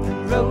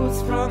and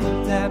rose from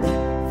the depth,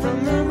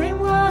 from the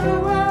rainwater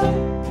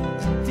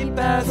well, deep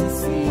as a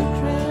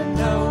secret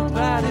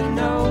nobody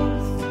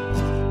knows.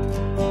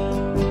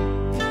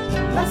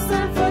 Less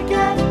than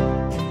forget,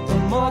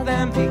 but more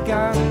than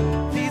begun.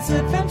 These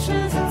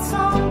adventures in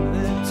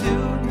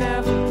solitude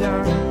never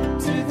done.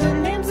 To the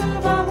names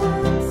of our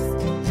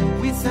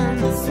wounds, we send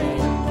the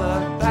same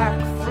blood back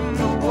from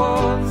the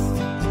wars.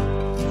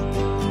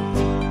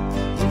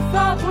 We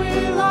thought we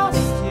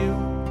lost you.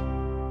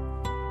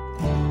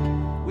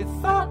 We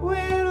thought we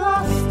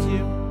lost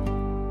you.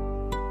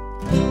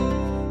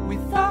 We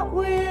thought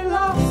we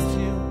lost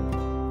you.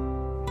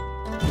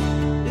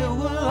 It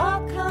will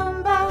all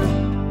come back.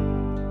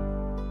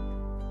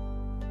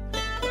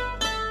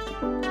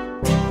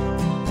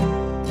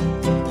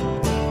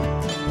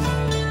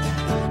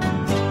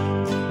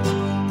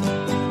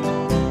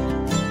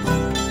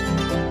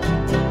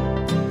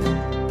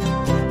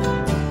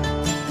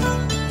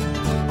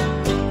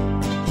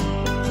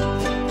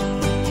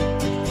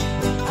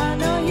 I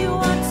know you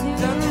want to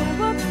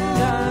work for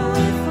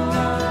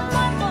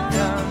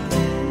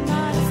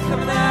not just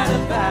coming out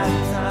of bad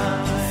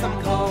times. Some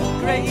call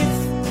grace,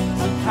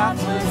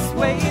 pathless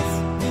ways.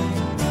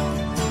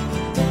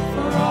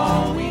 For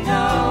all we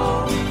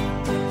know,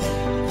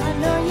 I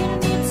know you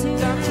need to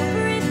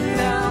breathe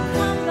through,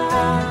 come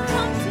back,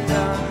 come to.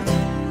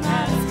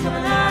 Not just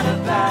coming out of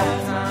bad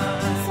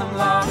times. Some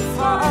lost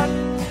heart,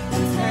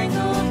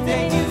 entangled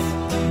days.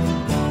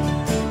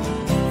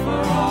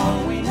 For all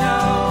we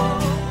know.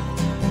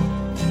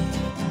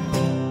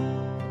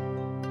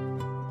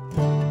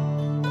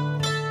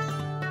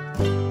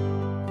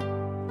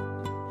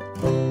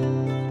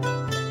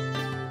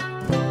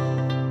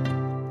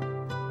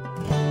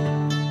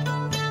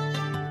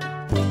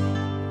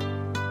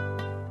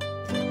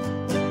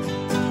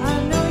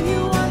 I know you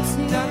want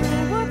to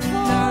work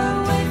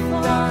for, wait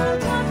for,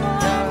 one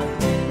more.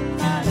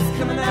 Not just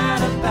coming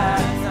out of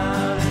bad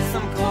times.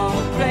 Some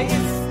cold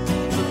grace,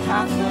 the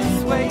pathless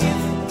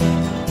ways.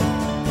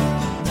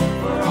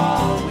 For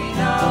all we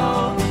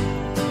know,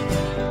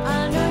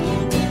 I know you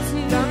need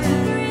to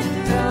breathe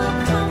through,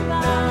 come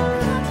back,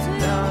 come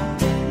to.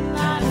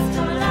 Not just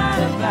coming out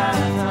of bad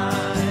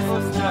times.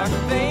 For struck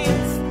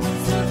veins,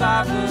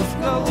 survivors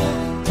go.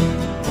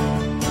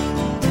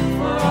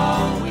 For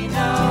all we know.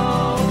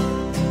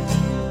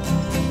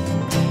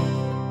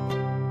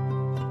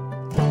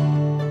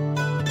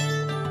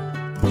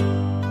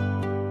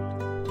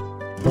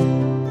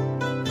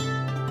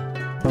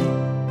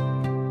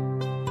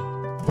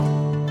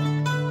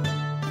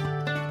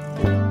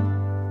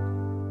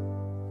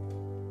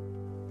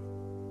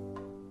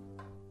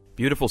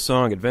 Beautiful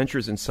song,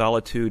 Adventures in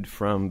Solitude,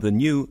 from the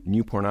new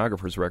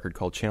Pornographers record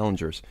called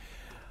Challengers.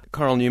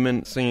 Carl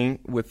Newman singing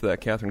with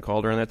Catherine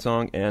Calder on that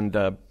song,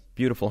 and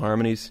beautiful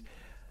harmonies.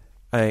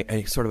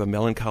 A sort of a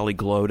melancholy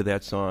glow to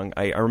that song.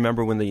 I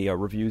remember when the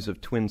reviews of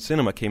Twin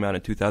Cinema came out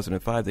in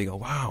 2005, they go,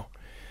 wow,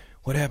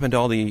 what happened to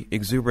all the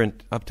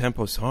exuberant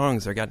up-tempo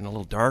songs? They're getting a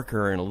little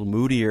darker and a little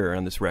moodier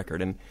on this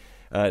record, and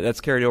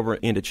that's carried over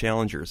into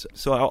Challengers.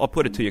 So I'll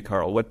put it to you,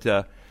 Carl. What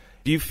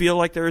do you feel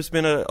like there's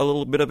been a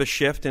little bit of a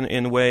shift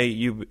in the way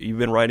you've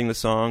been writing the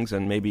songs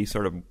and maybe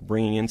sort of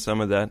bringing in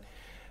some of that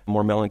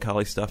more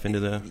melancholy stuff into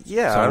the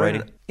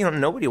songwriting? I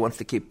mean, nobody wants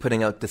to keep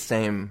putting out the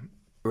same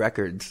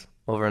records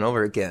over and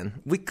over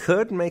again. We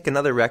could make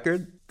another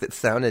record that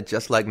sounded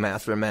just like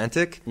Mass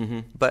Romantic,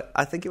 but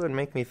I think it would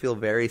make me feel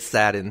very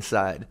sad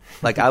inside.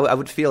 Like, I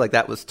would feel like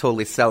that was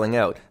totally selling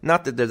out.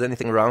 Not that there's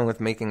anything wrong with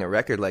making a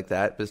record like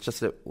that, but it's just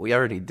that we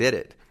already did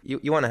it.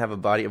 You want to have a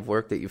body of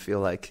work that you feel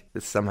like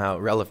is somehow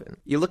relevant.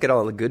 You look at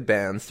all the good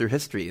bands through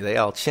history, they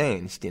all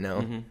changed, you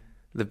know?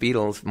 The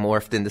Beatles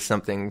morphed into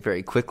something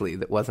very quickly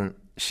that wasn't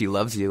She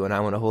Loves You and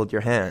I Want to Hold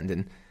Your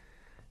Hand,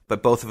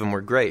 but both of them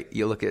were great.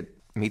 You look at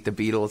Meet the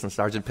Beatles and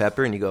Sgt.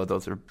 Pepper, and you go,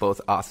 those are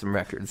both awesome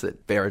records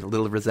that bear a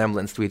little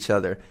resemblance to each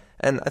other.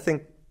 And I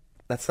think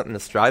that's something to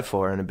strive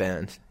for in a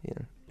band. You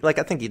know? Like,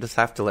 I think you just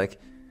have to,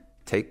 like,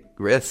 take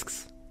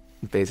risks,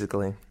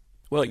 basically.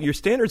 Well, your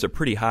standards are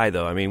pretty high,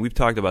 though. I mean, we've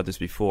talked about this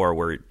before,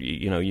 where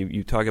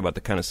you talk about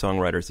the kind of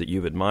songwriters that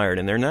you've admired,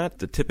 and they're not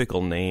the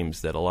typical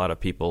names that a lot of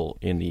people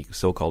in the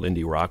so-called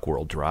indie rock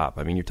world drop.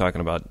 I mean, you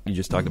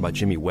just talked about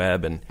Jimmy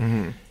Webb,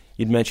 and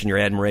you'd mentioned your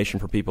admiration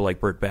for people like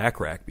Burt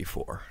Bacharach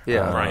before.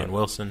 Yeah, Brian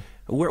Wilson.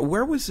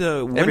 Where was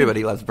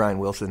everybody loves Brian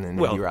Wilson in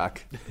indie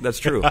rock? That's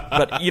true,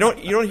 but you don't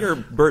hear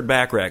Burt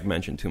Bacharach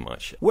mentioned too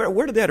much.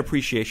 Where did that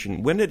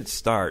appreciation? When did it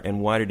start, and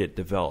why did it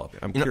develop?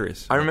 I'm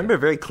curious. I remember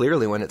very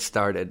clearly when it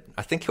started.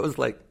 I think it was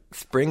like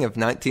spring of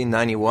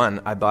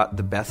 1991. I bought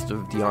the best of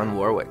Dionne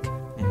Warwick,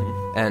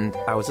 and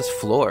I was just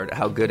floored at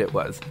how good it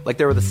was. Like,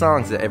 there were the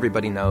songs that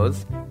everybody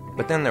knows,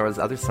 but then there was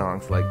other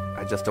songs like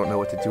I Just Don't Know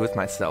What to Do With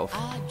Myself.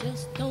 I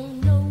just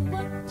don't know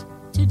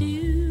what to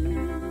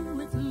do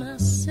with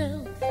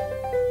myself.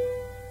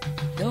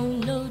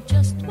 Don't know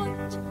just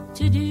what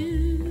to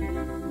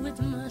do with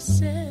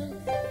myself.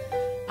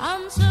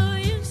 I'm so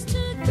used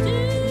to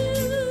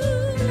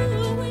doing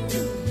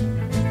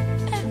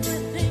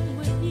everything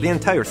with you. The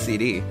entire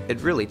CD,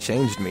 it really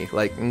changed me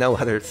like no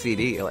other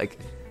CD. Like,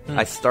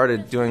 I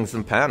started doing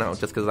some piano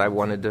just because I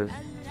wanted to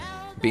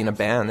be in a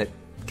band that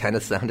kind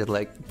of sounded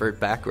like Burt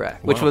Bacharach,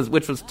 which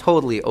was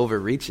totally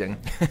overreaching,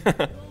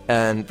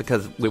 and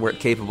because we weren't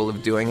capable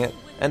of doing it,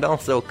 and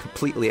also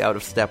completely out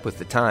of step with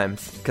the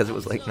times because it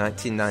was like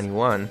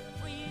 1991.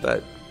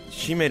 But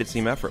she made it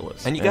seem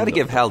effortless, and you got to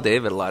give Hal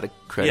David a lot of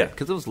credit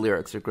because those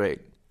lyrics are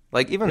great.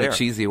 Like, even the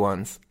cheesy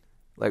ones,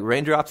 like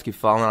Raindrops Keep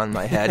Falling on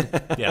My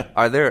Head. Yeah,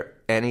 are there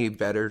any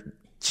better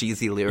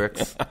cheesy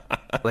lyrics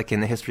like in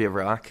the history of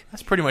rock?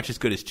 That's pretty much as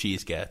good as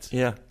cheese gets.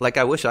 Yeah. Like,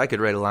 I wish I could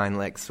write a line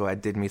like, so I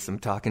did me some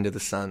talking to the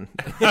sun.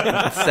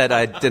 Said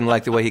I didn't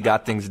like the way he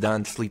got things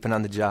done, sleeping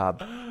on the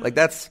job. Like,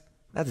 that's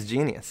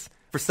genius.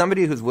 For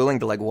somebody who's willing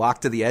to, like,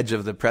 walk to the edge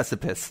of the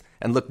precipice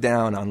and look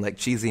down on, like,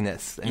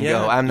 cheesiness and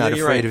go, I'm not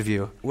afraid of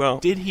you. Well,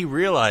 did he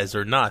realize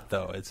or not,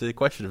 though? It's a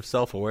question of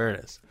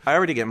self-awareness. I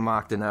already get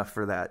mocked enough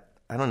for that.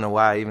 I don't know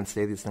why I even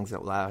say these things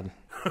out loud.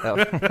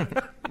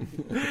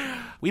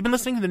 We've been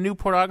listening to the new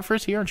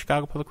Pornographers here on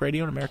Chicago Public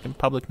Radio and American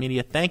Public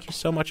Media. Thank you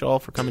so much all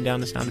for coming down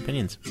to Sound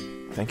Opinions.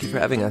 Thank you for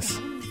having us.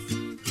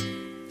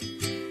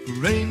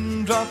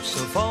 Raindrops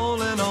are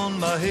falling on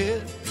my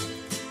head.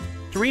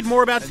 To read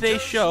more about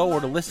today's show or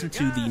to listen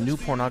to the new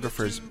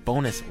Pornographers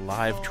bonus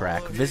live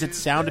track, visit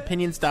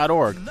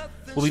soundopinions.org.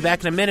 We'll be back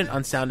in a minute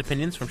on Sound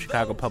Opinions from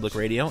Chicago Public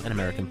Radio and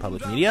American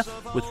Public Media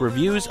with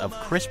reviews of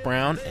Chris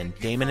Brown and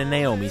Damon and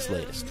Naomi's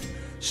latest.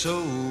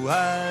 So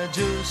I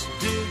just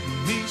did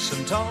me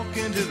some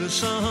talking to the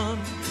sun,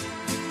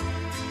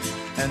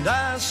 and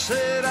I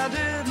said I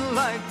didn't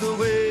like the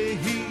way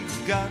he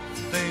got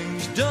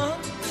things done.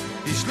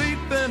 He's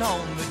sleeping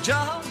on the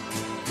job,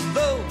 and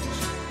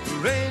those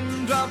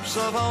raindrops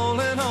are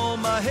falling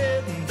on my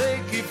head, and they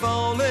keep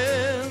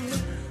falling.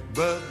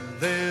 But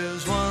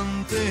there's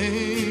one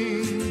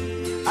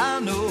thing I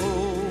know,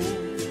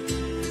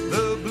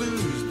 the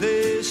blues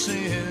they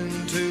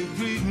send to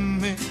greet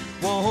me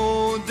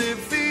won't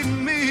defeat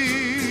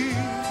me.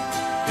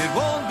 It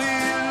won't be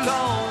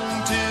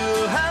long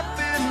till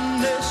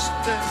happiness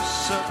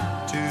steps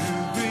up to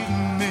greet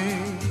me.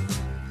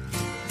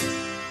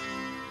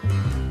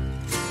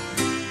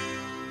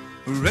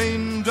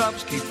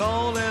 Raindrops keep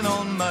falling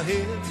on my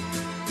head,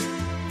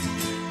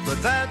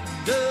 but that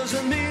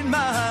doesn't mean my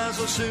eyes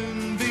will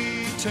soon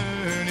be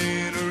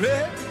turning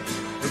red.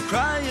 The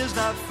cry is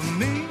not for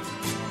me,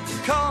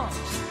 'cause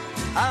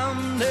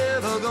I'm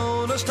never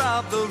gonna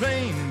stop the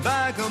rain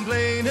by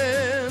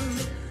complaining,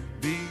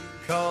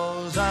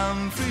 because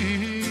I'm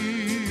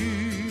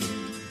free.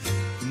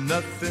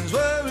 Nothing's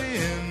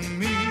worrying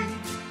me.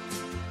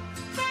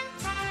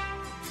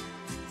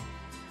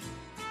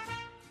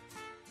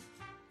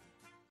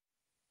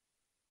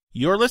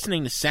 You're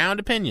listening to Sound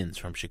Opinions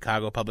from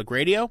Chicago Public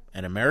Radio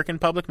and American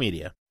Public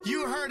Media.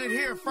 You heard it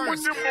here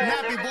first.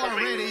 Nappy Boy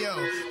Radio.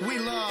 We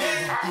love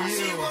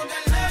you.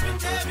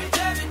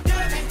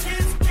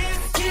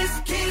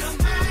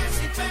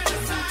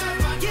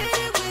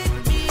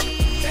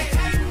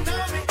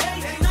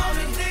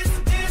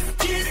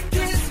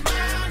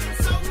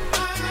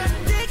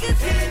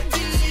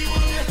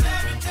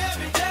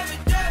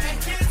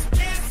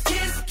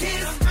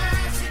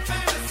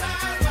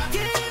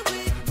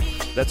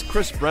 That's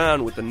Chris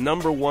Brown with the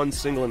 #1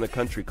 single in the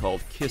country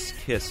called Kiss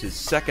Kiss. His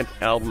second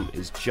album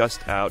is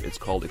just out. It's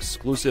called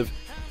Exclusive.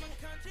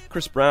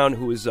 Chris Brown,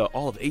 who is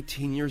all of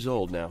 18 years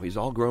old now. He's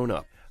all grown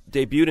up.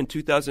 debuted in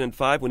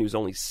 2005 when he was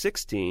only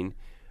 16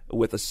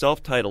 with a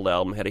self-titled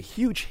album, had a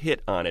huge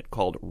hit on it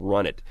called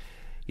Run It.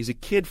 He's a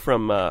kid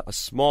from a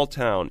small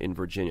town in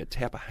Virginia,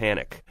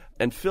 Tappahannock,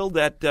 and filled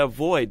that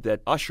void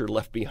that Usher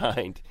left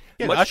behind.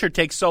 Yeah, Usher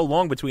takes so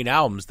long between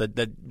albums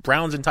that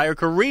Brown's entire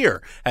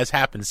career has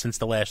happened since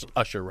the last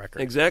Usher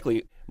record.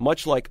 Exactly.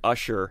 Much like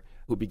Usher,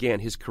 who began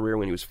his career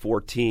when he was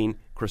 14,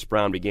 Chris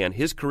Brown began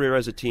his career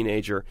as a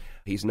teenager.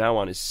 He's now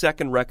on his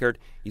second record.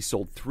 He's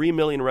sold 3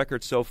 million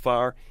records so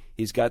far.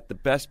 He's got the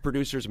best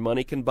producers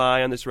money can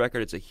buy on this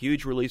record. It's a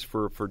huge release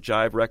for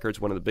Jive Records,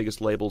 one of the biggest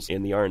labels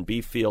in the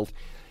R&B field.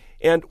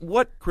 And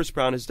what Chris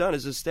Brown has done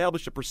is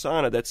established a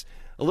persona that's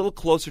a little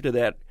closer to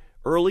that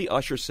early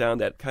Usher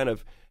sound, that kind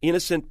of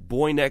innocent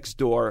boy next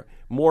door,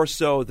 more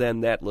so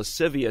than that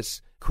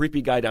lascivious,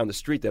 creepy guy down the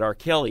street that R.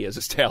 Kelly has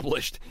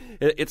established.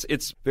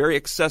 It's very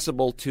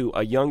accessible to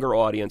a younger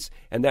audience,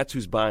 and that's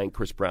who's buying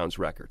Chris Brown's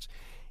records.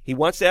 He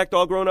wants to act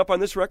all grown up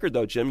on this record,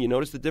 though, Jim. You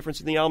notice the difference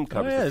in the album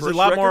covers. Oh, yeah, there's a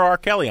lot more R.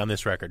 Kelly on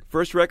this record.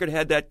 First record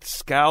had that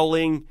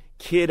scowling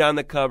kid on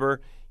the cover,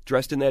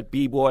 dressed in that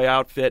b-boy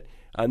outfit.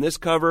 On this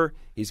cover,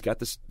 he's got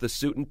the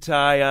suit and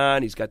tie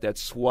on. He's got that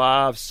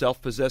suave,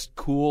 self-possessed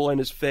cool in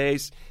his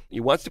face. He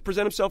wants to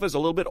present himself as a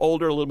little bit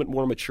older, a little bit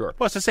more mature.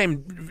 Well, it's the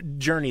same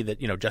journey that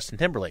Justin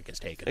Timberlake has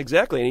taken.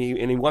 Exactly,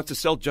 and he wants to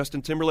sell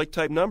Justin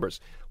Timberlake-type numbers.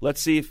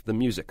 Let's see if the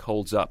music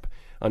holds up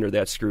under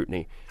that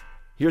scrutiny.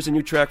 Here's a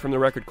new track from the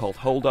record called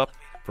Hold Up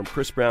from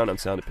Chris Brown on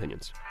Sound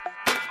Opinions.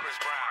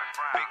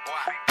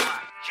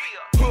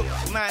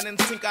 Line and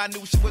sink, I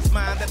knew she was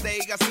mine. That they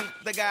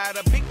got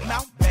a big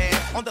mouth bag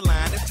on the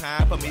line. It's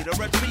time for me to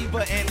retrieve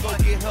her and go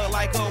get her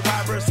like a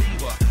wide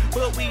receiver.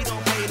 But we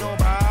don't play no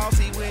ball.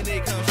 See, when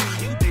it comes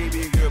to you,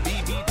 baby girl,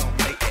 BB don't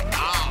play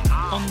at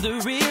all. On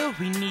the real,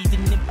 we need to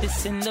nip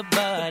this in the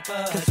bud,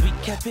 cause we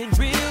kept it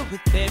real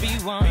with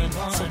everyone.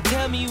 So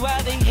tell me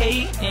why they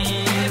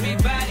hating.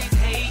 Everybody's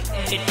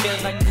hating. It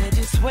feels like they're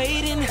just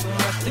waiting for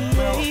us to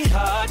play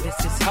hard. This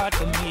is hard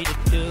for me to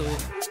do.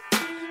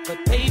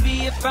 But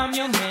baby, if I'm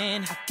your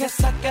man, I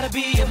guess I gotta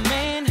be a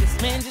man.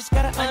 This man just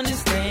gotta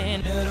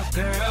understand. Little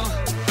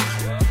girl,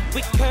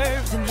 with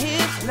curves and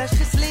hips,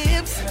 luscious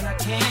lips, and I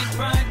can't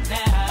front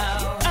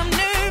now. I'm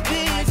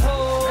nervous.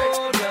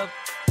 Hold up,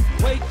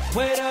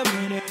 wait a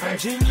minute. I'm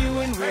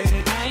genuine with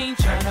it. I ain't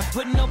tryna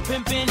put no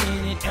pimping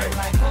in it. I'm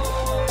like,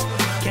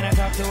 can I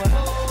talk to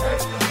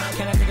her?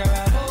 Can I figure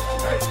out?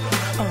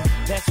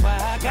 That's why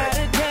I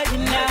gotta tell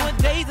you now.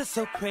 Nowadays are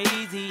so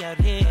crazy out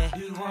here.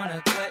 You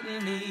wanna cut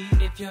and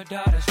leave if your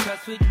daughter's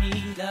trust with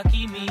me.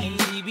 Lucky me,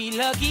 and she be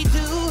lucky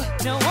too.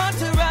 No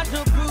entourage,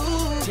 no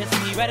crew, just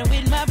me riding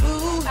with my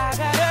boo. I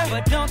got her,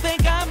 but don't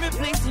think I'm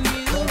replacing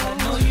you. I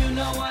know you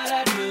know what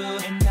I do,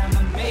 and I'm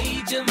a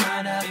major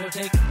minor. It'll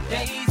take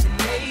days and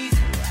days,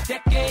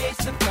 decades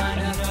to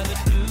find another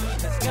dude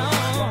that's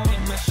gone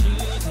in my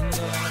shoes and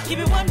keep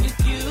it one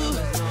with you.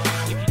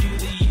 If you do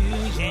the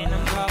use, and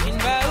I'm talking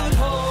about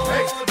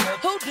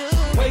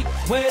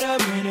wait a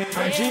minute,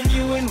 I'm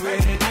genuine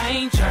with it. I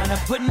ain't tryna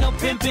put no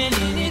pimpin'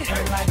 in it.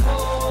 I'm like,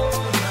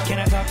 can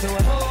I talk to her?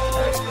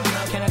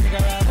 Can I figure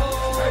out?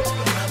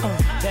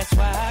 That's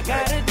why I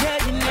gotta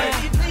tell you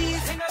now.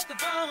 Please hang up the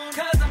phone,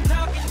 cause I'm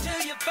talking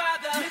to your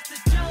father.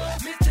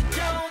 Mr.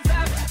 Jones,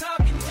 I've been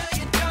talking to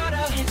your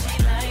daughter. And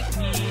she like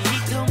me, he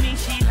told me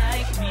she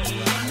like me.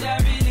 And I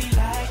really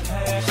like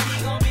her,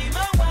 she gon' be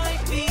my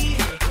wifey.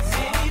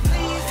 Say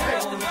please hang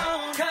up the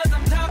phone, cause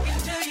I'm talking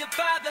to your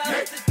father.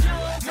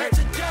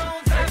 Mr.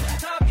 Jones, I've been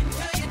talking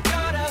to your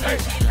daughter. And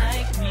she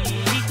like me,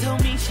 he told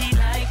me she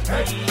like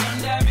me.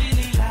 And I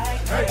really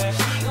like her,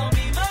 she gon'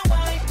 be my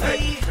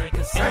wifey.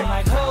 And I'm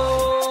like,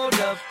 hold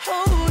up,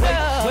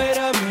 wait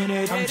a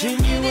minute, I'm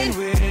genuine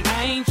with it.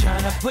 I ain't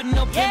tryna put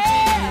no pimpin' in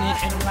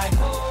it. And I'm like,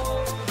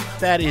 hold up.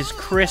 That is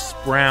Chris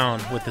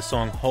Brown with the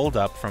song Hold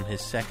Up from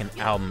his second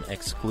album,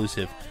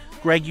 Exclusive.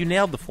 Greg, you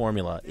nailed the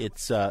formula.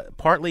 It's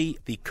partly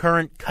the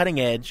current cutting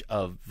edge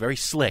of very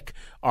slick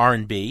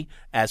R&B,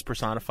 as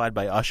personified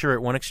by Usher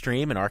at one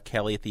extreme and R.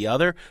 Kelly at the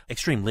other.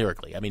 Extreme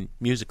lyrically. I mean,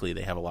 musically,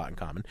 they have a lot in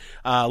common.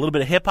 A little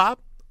bit of hip-hop,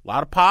 a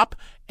lot of pop,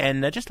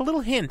 and just a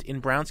little hint, in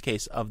Brown's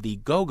case, of the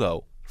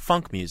go-go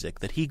funk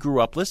music that he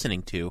grew up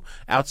listening to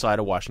outside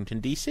of Washington,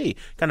 D.C.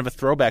 Kind of a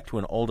throwback to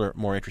an older,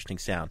 more interesting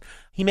sound.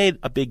 He made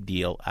a big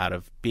deal out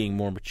of being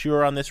more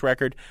mature on this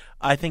record.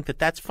 I think that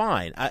that's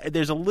fine.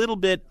 There's a little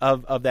bit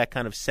of that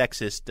kind of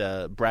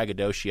sexist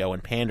braggadocio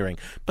and pandering,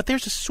 but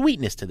there's a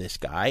sweetness to this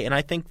guy, and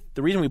I think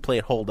the reason we play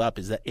it Hold Up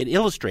is that it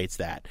illustrates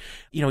that.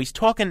 He's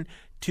talking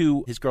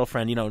to his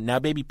girlfriend, now,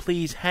 baby,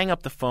 please hang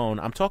up the phone.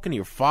 I'm talking to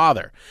your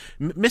father.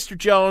 Mr.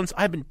 Jones,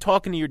 I've been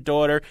talking to your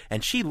daughter,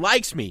 and she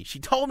likes me. She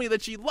told me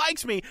that she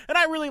likes me, and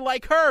I really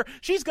like her.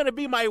 She's going to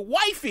be my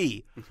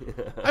wifey.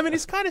 I mean,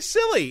 it's kind of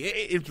silly.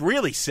 It's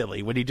really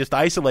silly when you just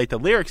isolate the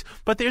lyrics,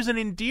 but there's an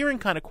endearing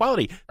kind of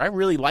quality. I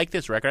really like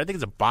this record. I think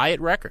it's a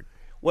buy-it record.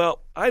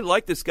 Well, I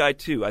like this guy,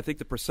 too. I think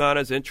the persona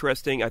is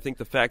interesting. I think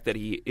the fact that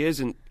he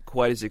isn't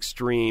quite as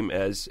extreme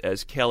as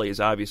Kelly is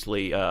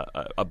obviously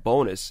a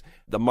bonus.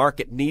 The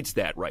market needs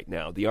that right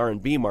now. The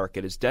R&B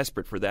market is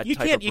desperate for that type of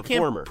performer. You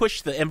can't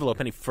push the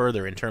envelope any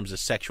further in terms of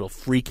sexual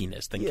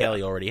freakiness than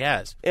Kelly already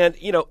has. And,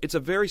 it's a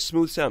very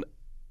smooth sound.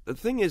 The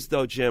thing is,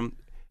 though, Jim,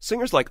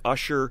 singers like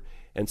Usher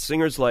and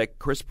singers like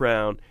Chris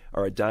Brown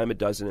are a dime a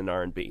dozen in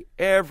R&B.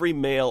 Every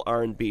male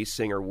R&B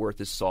singer worth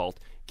his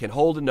salt can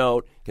hold a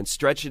note, can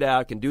stretch it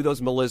out, can do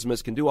those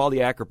melismas, can do all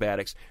the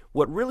acrobatics.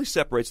 What really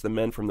separates the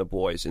men from the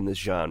boys in this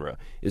genre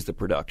is the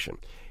production.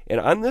 And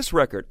on this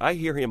record, I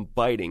hear him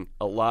biting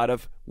a lot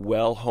of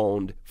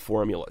well-honed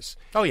formulas.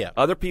 Oh, yeah.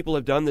 Other people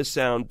have done this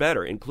sound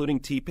better, including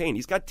T-Pain.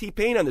 He's got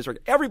T-Pain on this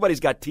record. Everybody's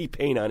got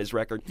T-Pain on his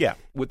record. Yeah.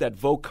 With that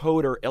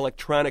vocoder,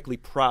 electronically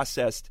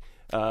processed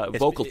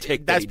vocal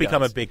tick. That's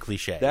become a big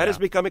cliche. That has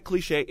become a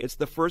cliche. It's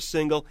the first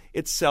single.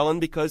 It's selling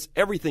because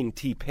everything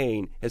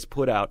T-Pain has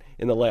put out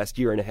in the last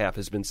year and a half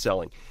has been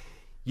selling.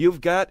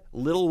 You've got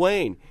Lil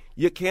Wayne.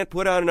 You can't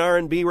put out an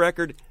R&B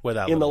record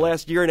in the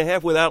last year and a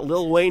half without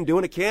Lil Wayne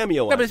doing a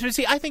cameo on it. But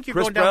see, I think you're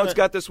Chris going down Brown's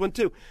got this one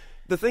too.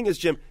 The thing is,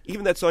 Jim,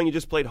 even that song you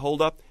just played,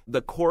 Hold Up,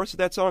 the chorus of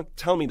that song,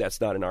 tell me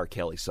that's not an R.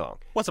 Kelly song.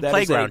 Well, it's a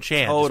playground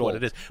chant is what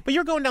it is. But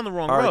you're going down the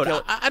wrong road.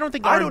 I don't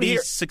think R&B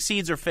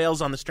succeeds or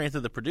fails on the strength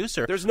of the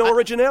producer. There's no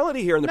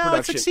originality here in the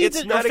production.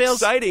 It's not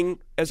exciting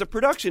as a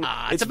production.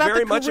 It's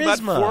very much about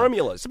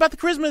formulas. It's about the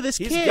charisma of this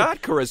kid. He's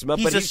got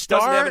charisma, but he doesn't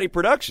have any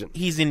production.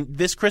 He's in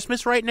This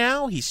Christmas right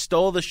now. He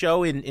stole the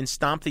show in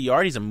Stomp the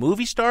Yard. He's a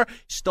movie star. He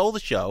stole the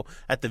show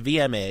at the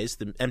VMAs,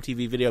 the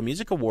MTV Video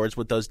Music Awards,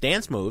 with those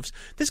dance moves.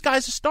 This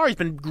guy's a star.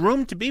 He's been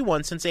groomed to be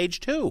one since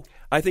age 2.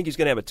 I think he's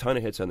going to have a ton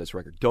of hits on this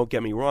record. Don't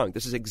get me wrong.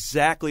 This is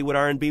exactly what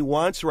R&B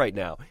wants right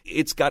now.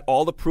 It's got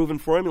all the proven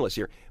formulas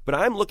here. But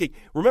I'm looking...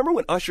 Remember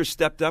when Usher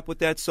stepped up with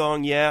that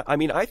song? Yeah. I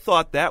mean, I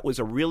thought that was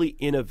a really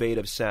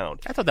innovative sound.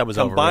 I thought that was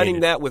Combining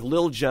overrated. that with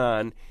Lil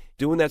Jon,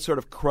 doing that sort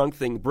of crunk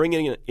thing,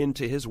 bringing it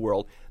into his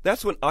world,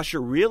 that's when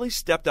Usher really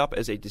stepped up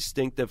as a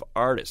distinctive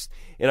artist.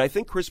 And I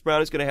think Chris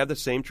Brown is going to have the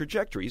same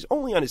trajectory. He's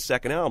only on his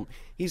second album.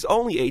 He's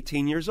only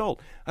 18 years old.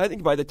 I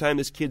think by the time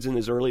this kid's in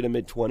his early to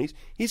mid-20s,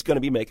 he's going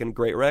to be making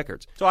great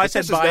records. So I but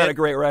said this buy is not it. a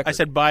great record. I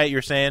said buy it,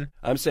 you're saying?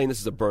 I'm saying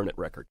this is a burn it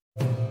record.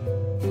 The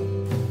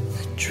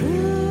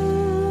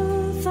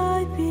truth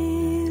I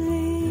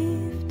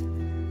believed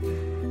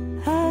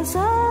has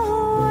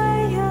a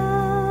way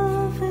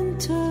of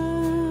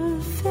interfering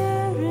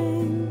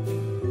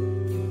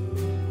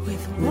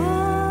with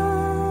what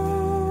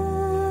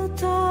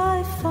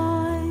I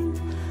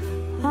find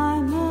I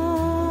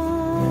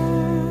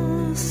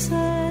must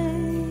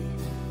say.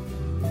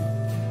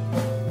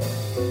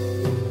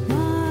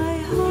 My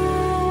heart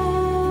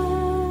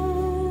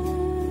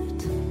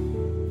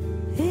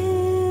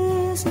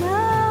is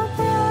now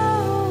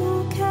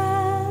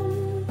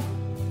broken,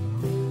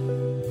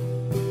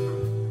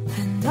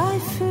 and I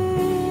fear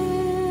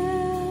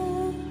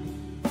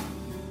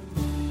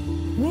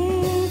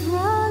we've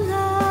run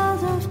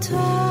out of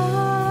time.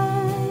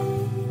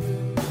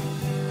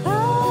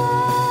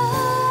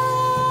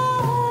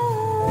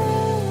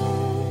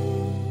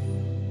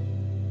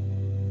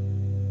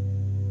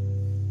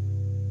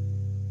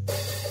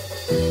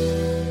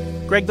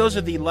 Greg, those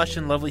are the lush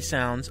and lovely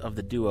sounds of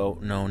the duo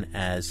known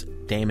as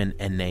Damon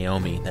and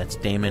Naomi. That's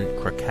Damon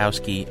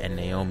Krakowski and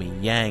Naomi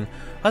Yang.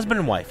 Husband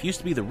and wife. Used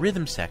to be the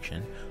rhythm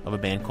section of a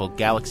band called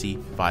Galaxy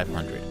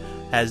 500.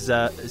 Has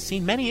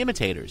seen many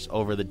imitators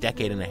over the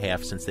decade and a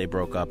half since they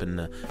broke up in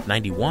the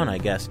 91, I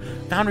guess.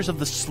 Founders of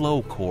the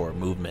slowcore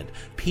movement.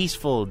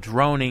 Peaceful,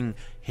 droning,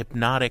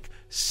 hypnotic,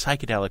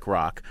 psychedelic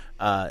rock.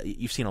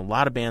 You've seen a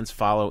lot of bands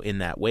follow in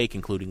that wake,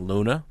 including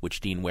Luna, which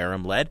Dean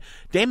Wareham led.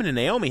 Damon and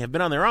Naomi have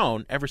been on their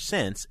own ever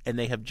since, and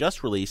they have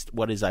just released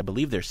what is, I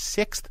believe, their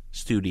 6th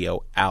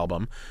studio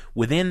album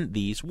within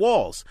these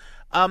walls.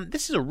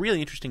 This is a really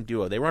interesting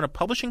duo. They run a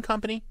publishing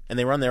company, and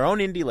they run their own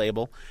indie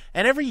label,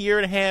 and every year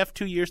and a half,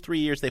 2 years, 3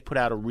 years, they put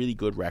out a really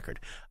good record.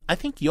 I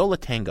think Yo La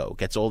Tengo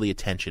gets all the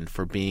attention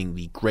for being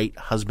the great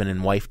husband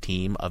and wife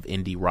team of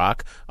indie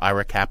rock,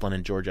 Ira Kaplan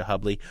and Georgia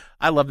Hubley.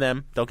 I love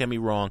them, don't get me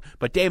wrong,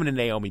 but Damon and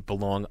Naomi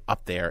belong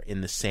up there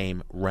in the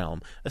same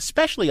realm,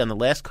 especially on the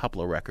last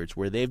couple of records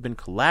where they've been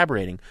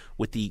collaborating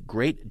with the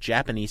great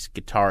Japanese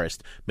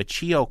guitarist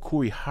Michio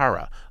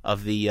Kurihara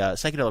of the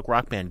psychedelic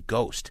rock band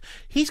Ghost.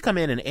 He's come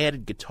in and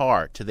added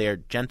guitar to their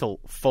gentle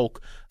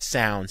folk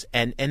sounds,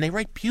 and they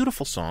write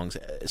beautiful songs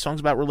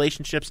about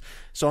relationships,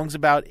 songs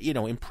about,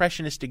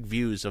 impressionistic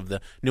views of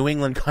the New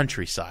England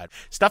countryside,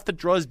 stuff that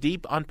draws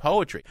deep on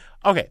poetry.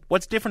 Okay,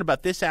 what's different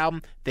about this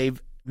album? They've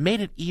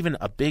made it even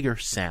a bigger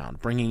sound,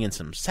 bringing in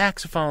some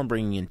saxophone,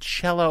 bringing in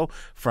cello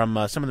from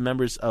some of the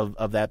members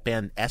of that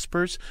band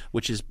Espers,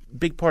 which is a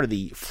big part of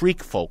the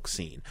freak folk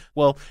scene.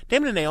 Well,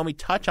 Damon and Naomi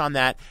touch on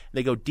that.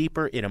 They go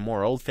deeper in a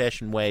more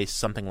old-fashioned way,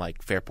 something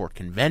like Fairport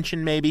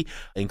Convention maybe,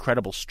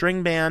 Incredible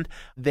String Band.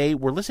 They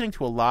were listening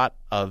to a lot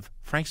of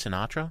Frank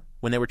Sinatra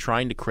when they were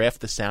trying to craft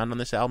the sound on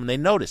this album. They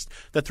noticed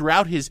that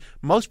throughout his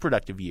most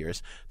productive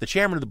years, the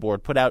chairman of the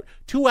board put out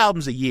 2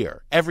 albums a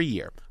year, every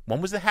year.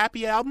 One was the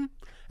Happy album,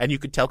 and you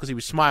could tell because he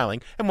was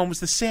smiling, and one was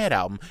the sad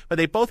album. But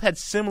they both had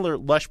similar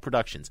lush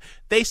productions.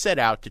 They set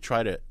out to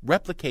try to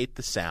replicate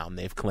the sound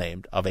they've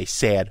claimed of a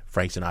sad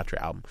Frank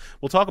Sinatra album.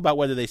 We'll talk about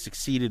whether they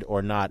succeeded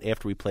or not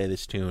after we play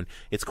this tune.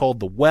 It's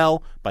called The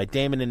Well by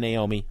Damon and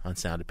Naomi on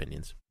Sound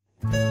Opinions.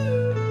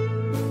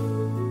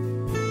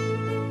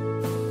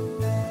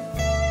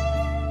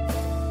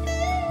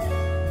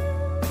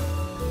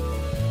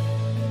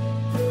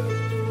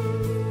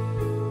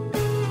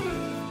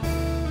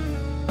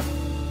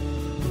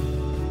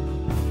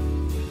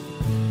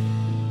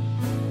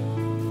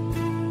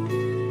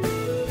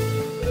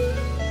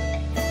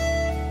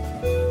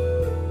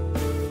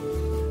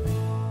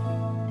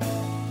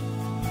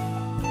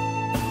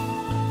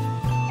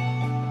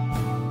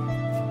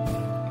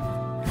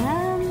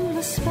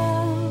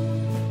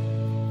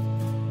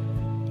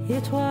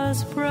 It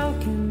was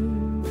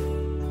broken,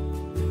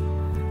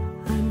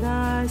 and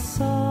I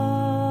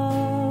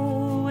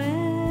saw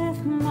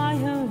with my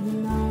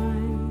own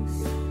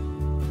eyes.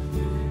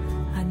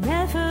 I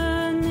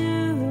never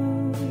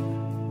knew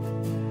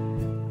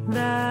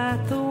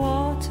that the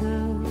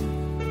water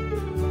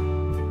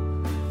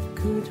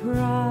could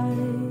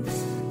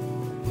rise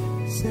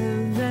so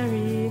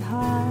very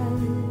high.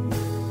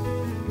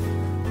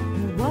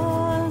 There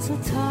was a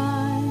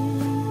time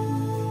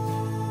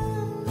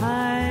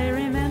I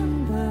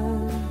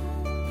remember,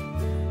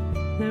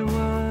 there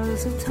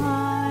was a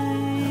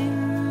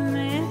time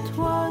it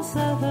was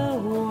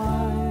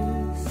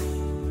otherwise.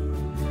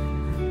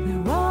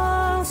 There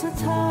was a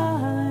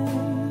time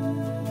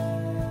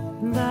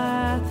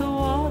that the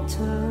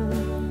water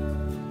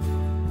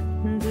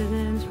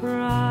didn't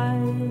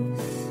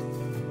rise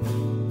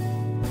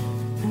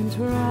and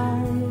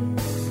rise.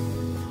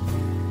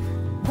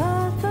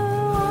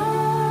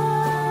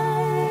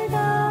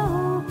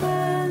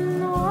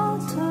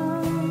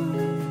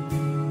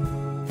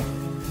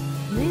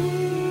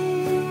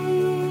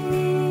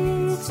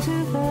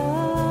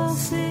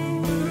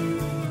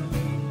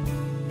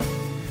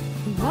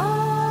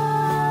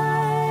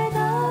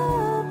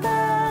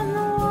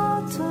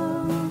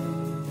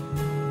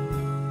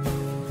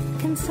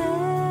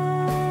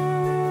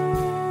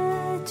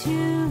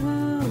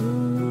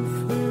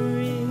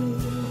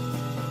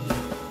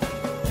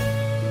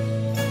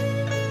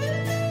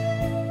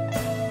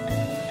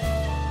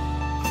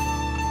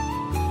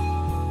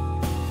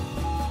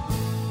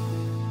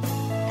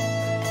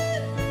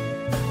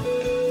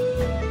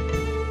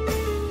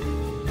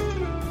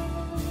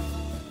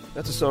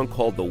 That's a song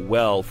called The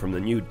Well from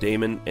the new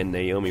Damon and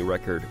Naomi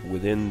record,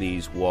 Within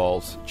These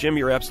Walls. Jim,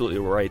 you're absolutely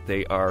right.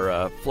 They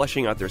are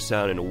fleshing out their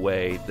sound in a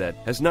way that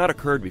has not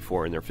occurred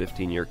before in their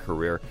 15-year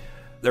career.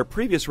 Their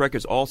previous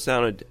records all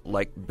sounded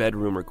like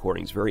bedroom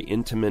recordings, very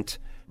intimate,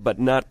 but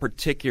not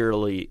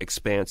particularly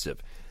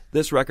expansive.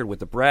 This record with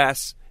the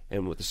brass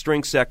and with the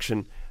string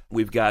section,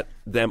 we've got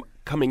them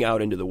coming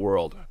out into the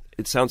world.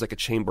 It sounds like a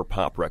chamber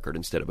pop record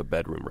instead of a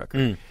bedroom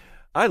record.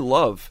 I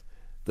love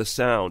the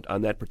sound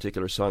on that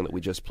particular song that we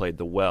just played,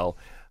 The Well.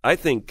 I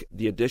think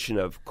the addition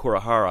of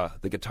Kurihara,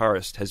 the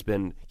guitarist, has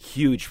been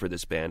huge for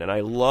this band, and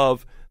I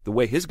love the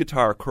way his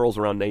guitar curls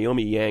around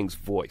Naomi Yang's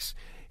voice.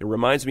 It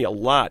reminds me a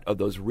lot of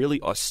those really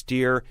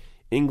austere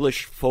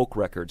English folk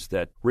records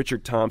that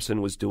Richard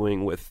Thompson was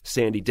doing with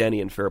Sandy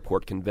Denny and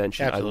Fairport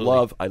Convention.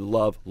 Absolutely. I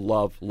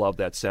love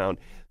that sound.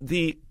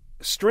 The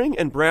string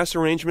and brass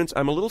arrangements,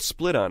 I'm a little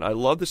split on. I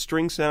love the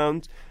string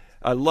sounds.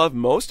 I love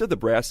most of the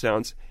brass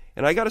sounds.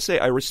 And I got to say,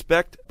 I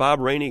respect Bob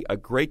Rainey a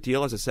great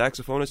deal as a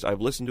saxophonist.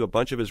 I've listened to a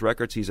bunch of his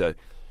records. He's a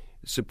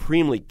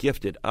supremely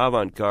gifted,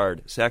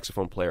 avant-garde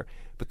saxophone player.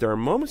 But there are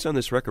moments on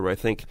this record where I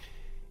think,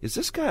 is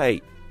this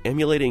guy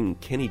emulating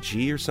Kenny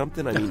G or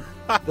something? I mean,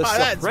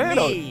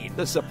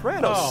 the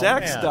soprano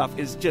sax stuff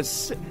is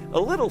just a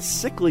little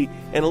sickly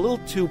and a little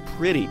too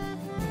pretty.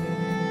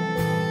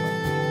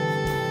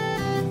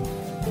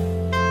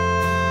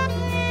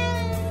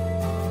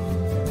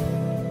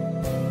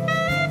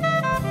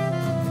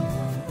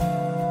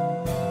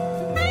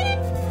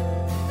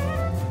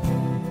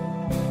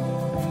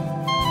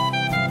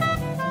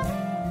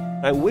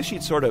 I wish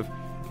he'd sort of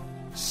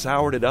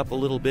soured it up a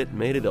little bit,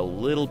 made it a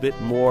little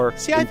bit more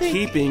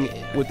keeping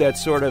with that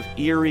sort of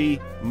eerie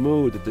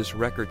mood that this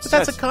record sets.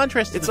 That's a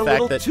contrast to it's the a fact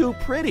little that too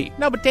pretty.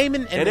 No, but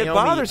Damon and it Naomi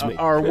bothers me.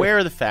 are aware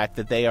of the fact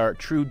that they are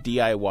true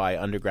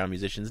DIY underground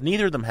musicians.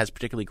 Neither of them has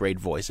particularly great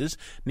voices.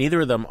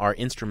 Neither of them are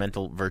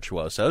instrumental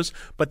virtuosos,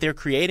 but they're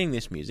creating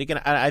this music, and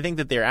I think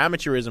that their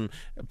amateurism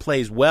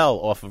plays well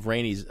off of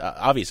Rainey's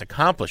obvious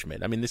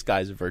accomplishment. I mean, this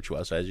guy's a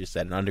virtuoso, as you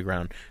said, an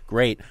underground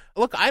great.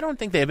 Look, I don't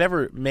think they've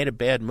ever made a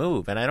bad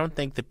move, and I don't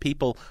think that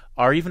people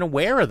are even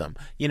aware of them.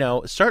 You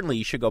know, certainly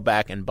you should go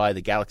back and buy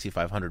the Galaxy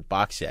 500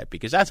 box set,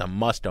 because that's a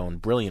must-own,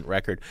 brilliant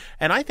record.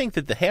 And I think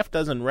that the half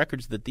dozen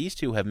records that these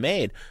two have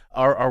made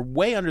are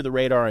way under the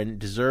radar and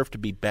deserve to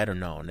be better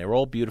known. They're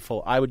all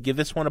beautiful. I would give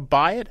this one a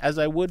buy it, as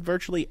I would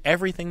virtually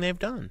everything they've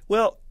done.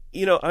 Well,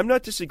 I'm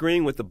not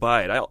disagreeing with the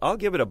buy it. I'll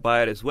give it a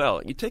buy it as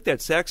well. You take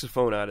that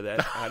saxophone out of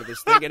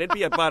this thing, and it'd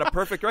be about a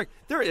perfect record.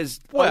 There is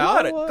a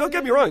lot of, don't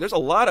get me wrong, there's a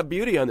lot of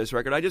beauty on this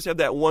record. I just have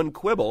that one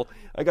quibble.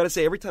 I got to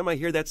say, every time I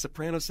hear that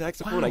soprano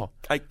saxophone,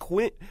 I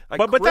quit.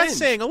 But that's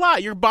saying a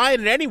lot. You're buying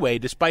it anyway,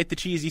 despite the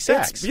cheesy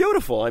sax. It's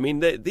beautiful. I mean,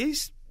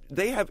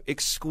 they have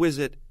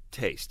exquisite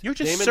taste. You're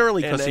just Damon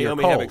surly because you're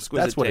Naomi cold. have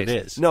exquisite That's what taste.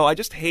 it is. No, I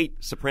just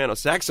hate soprano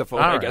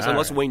saxophone, I guess,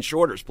 unless Wayne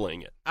Shorter's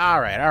playing it.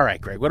 All right,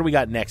 Greg. What do we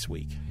got next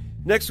week?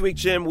 Next week,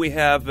 Jim, we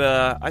have,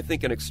 I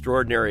think, an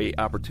extraordinary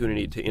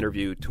opportunity to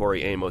interview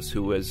Tori Amos,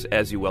 who is,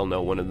 as you well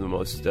know, one of the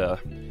most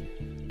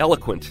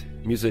eloquent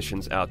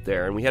musicians out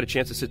there. And we had a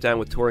chance to sit down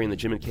with Tori in the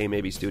Jim and Kay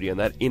Mabie studio, and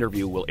that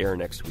interview will air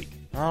next week.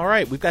 All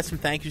right. We've got some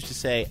thank yous to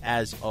say,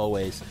 as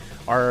always.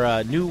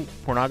 Our new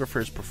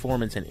Pornographers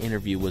performance and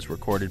interview was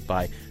recorded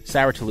by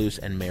Sarah Toulouse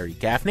and Mary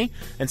Gaffney.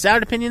 And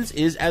Sound Opinions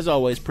is, as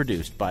always,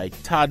 produced by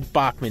Todd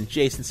Bachman,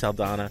 Jason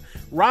Saldana,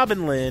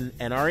 Robin Lynn,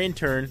 and our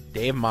intern,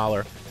 Dave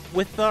Mahler,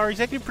 with our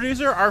executive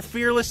producer, our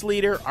fearless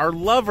leader, our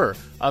lover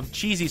of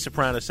cheesy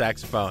soprano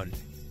saxophone,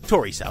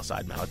 Tori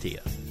Southside Malatia.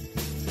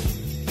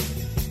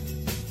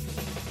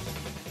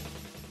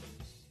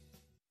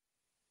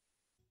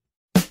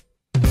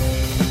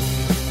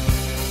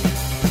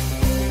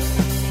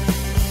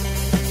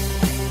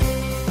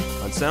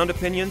 On Sound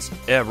Opinions,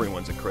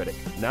 everyone's a critic.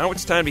 Now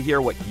it's time to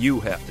hear what you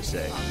have to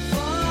say.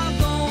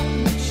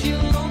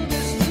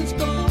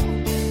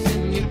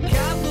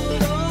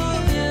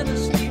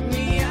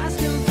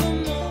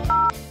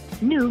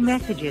 New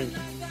messages.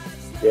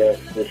 Yes,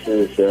 this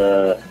is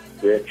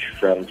Rich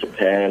from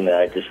Japan.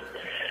 I just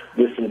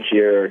listened to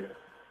your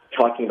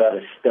talking about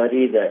a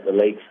study that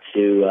relates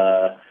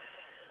to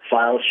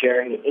file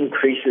sharing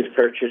increases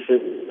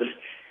purchases.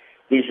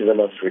 These are the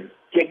most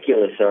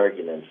ridiculous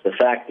arguments. The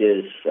fact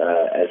is,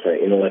 as an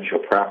intellectual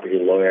property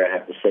lawyer, I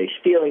have to say,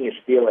 stealing is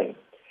stealing.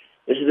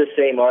 This is the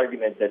same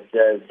argument that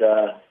says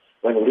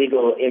when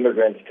illegal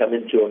immigrants come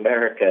into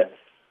America,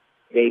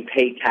 they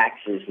pay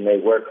taxes and they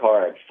work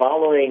hard.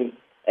 Following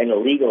an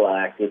illegal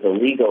act with a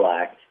legal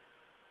act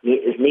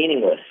is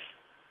meaningless.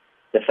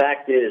 The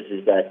fact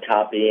is that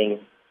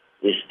copying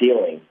is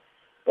stealing.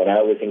 When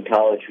I was in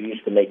college, we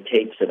used to make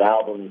tapes of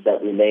albums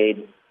that we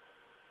made,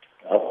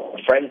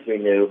 friends we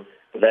knew,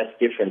 but that's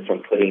different from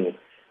putting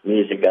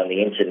music on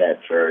the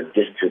Internet for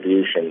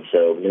distribution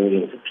so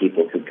millions of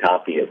people could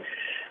copy it.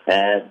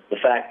 And the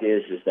fact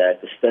is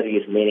that the study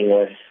is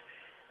meaningless.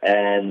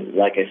 And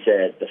like I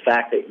said, the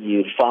fact that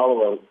you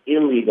follow an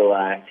illegal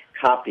act,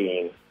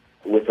 copying,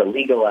 with a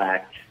legal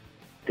act,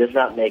 does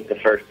not make the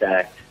first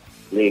act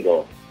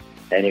legal.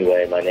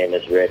 Anyway, my name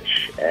is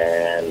Rich,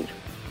 and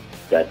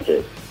that's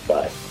it.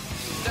 Bye.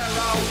 There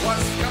I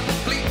was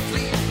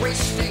completely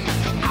wasting,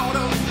 out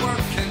of work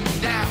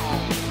and down.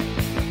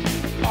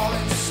 All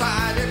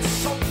inside, it's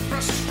so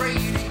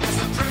frustrating as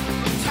a trip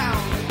from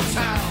town to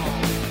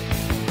town.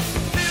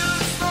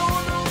 Feels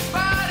though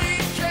nobody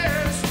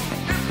cares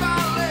if I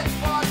let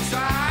one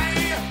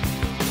die.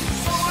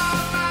 So I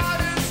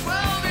might as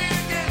well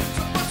begin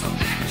to put some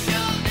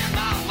action in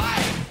my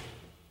life.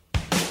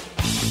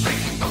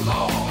 Breaking the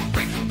law,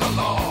 breaking the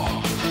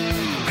law,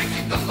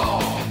 breaking the law,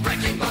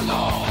 breaking the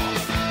law.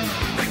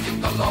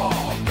 Breaking the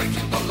law,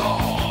 breaking the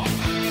law,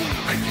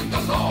 breaking the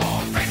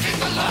law, breaking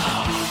the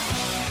law.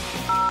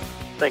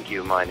 Thank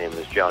you. My name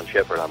is John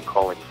Shepard. I'm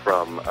calling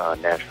from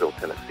Nashville,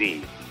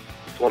 Tennessee.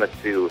 Just wanted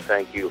to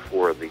thank you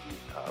for the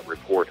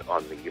report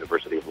on the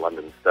University of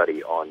London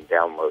study on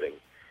downloading.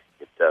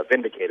 It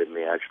vindicated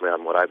me, actually,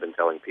 on what I've been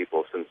telling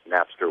people since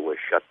Napster was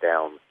shut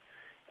down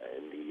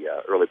in the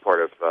early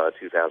part of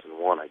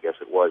 2001, I guess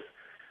it was,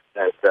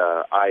 that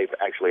I've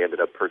actually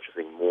ended up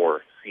purchasing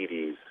more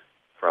CDs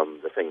from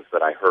the things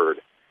that I heard,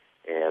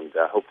 and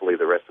hopefully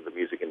the rest of the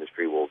music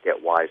industry will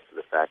get wise to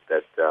the fact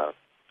that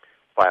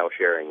file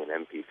sharing and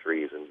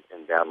MP3s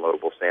and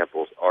downloadable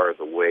samples are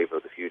the wave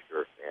of the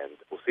future, and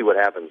we'll see what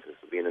happens. This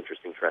will be an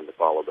interesting trend to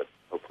follow, but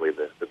hopefully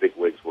the big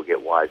wigs will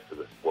get wise to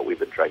this, what we've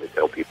been trying to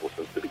tell people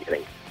since the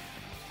beginning.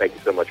 Thank you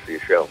so much for your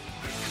show.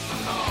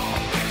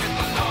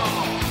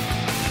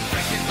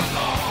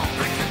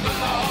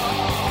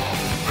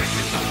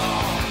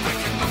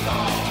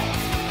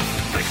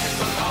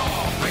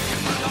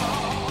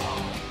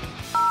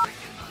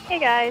 Hey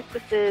guys,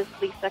 this is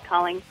Lisa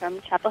calling from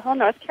Chapel Hill,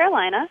 North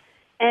Carolina.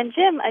 And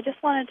Jim, I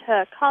just wanted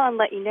to call and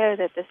let you know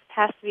that this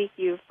past week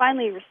you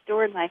finally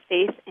restored my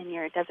faith in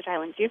your Desert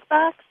Island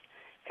Jukebox,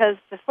 because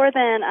before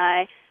then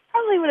I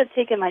probably would have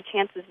taken my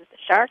chances with the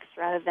Sharks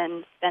rather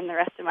than spend the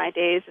rest of my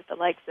days with the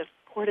likes of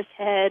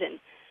Portishead and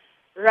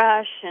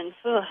Rush and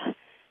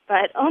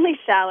But Only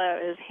Shallow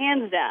is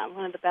hands down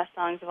one of the best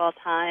songs of all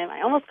time.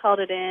 I almost called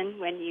it in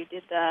when you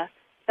did the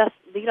best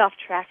lead-off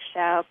track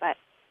show, but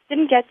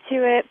didn't get to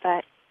it.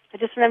 But I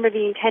just remember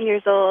being 10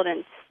 years old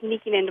and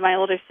sneaking into my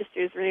older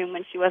sister's room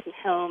when she wasn't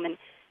home and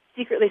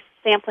secretly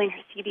sampling her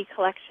CD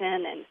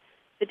collection. And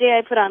the day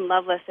I put on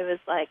Loveless, it was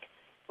like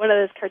one of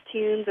those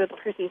cartoons where the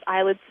person's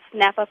eyelids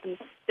snap up and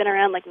spin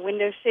around like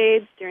window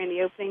shades during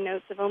the opening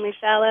notes of Only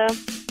Shallow.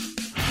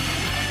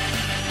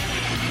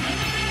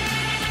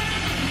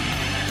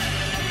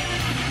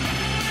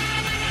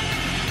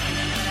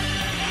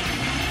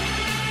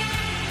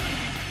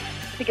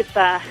 it's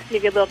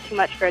maybe a little too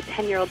much for a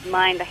 10-year-old's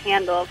mind to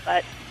handle,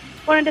 but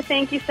wanted to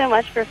thank you so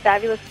much for a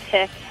fabulous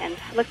pick, and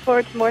I look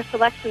forward to more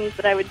selections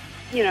that I would,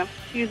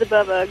 choose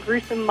above a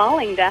gruesome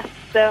mauling death.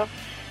 So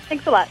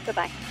thanks a lot.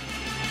 Bye-bye.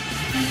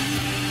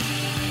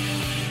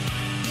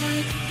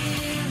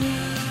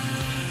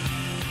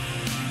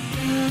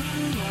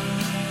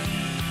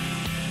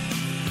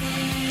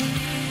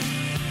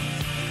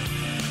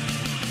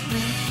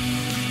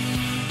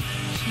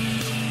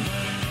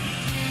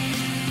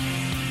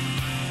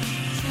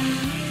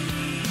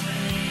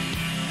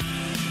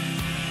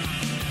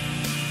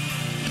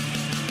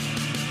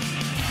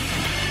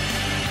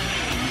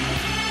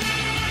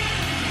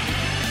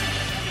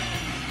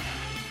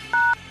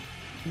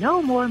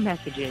 No more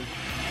messages.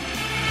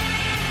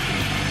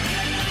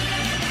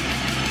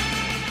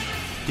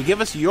 To give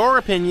us your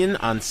opinion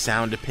on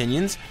Sound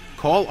Opinions,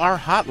 call our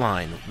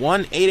hotline,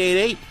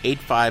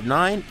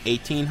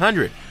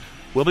 1-888-859-1800.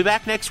 We'll be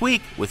back next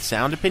week with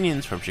Sound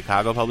Opinions from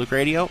Chicago Public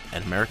Radio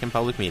and American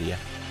Public Media.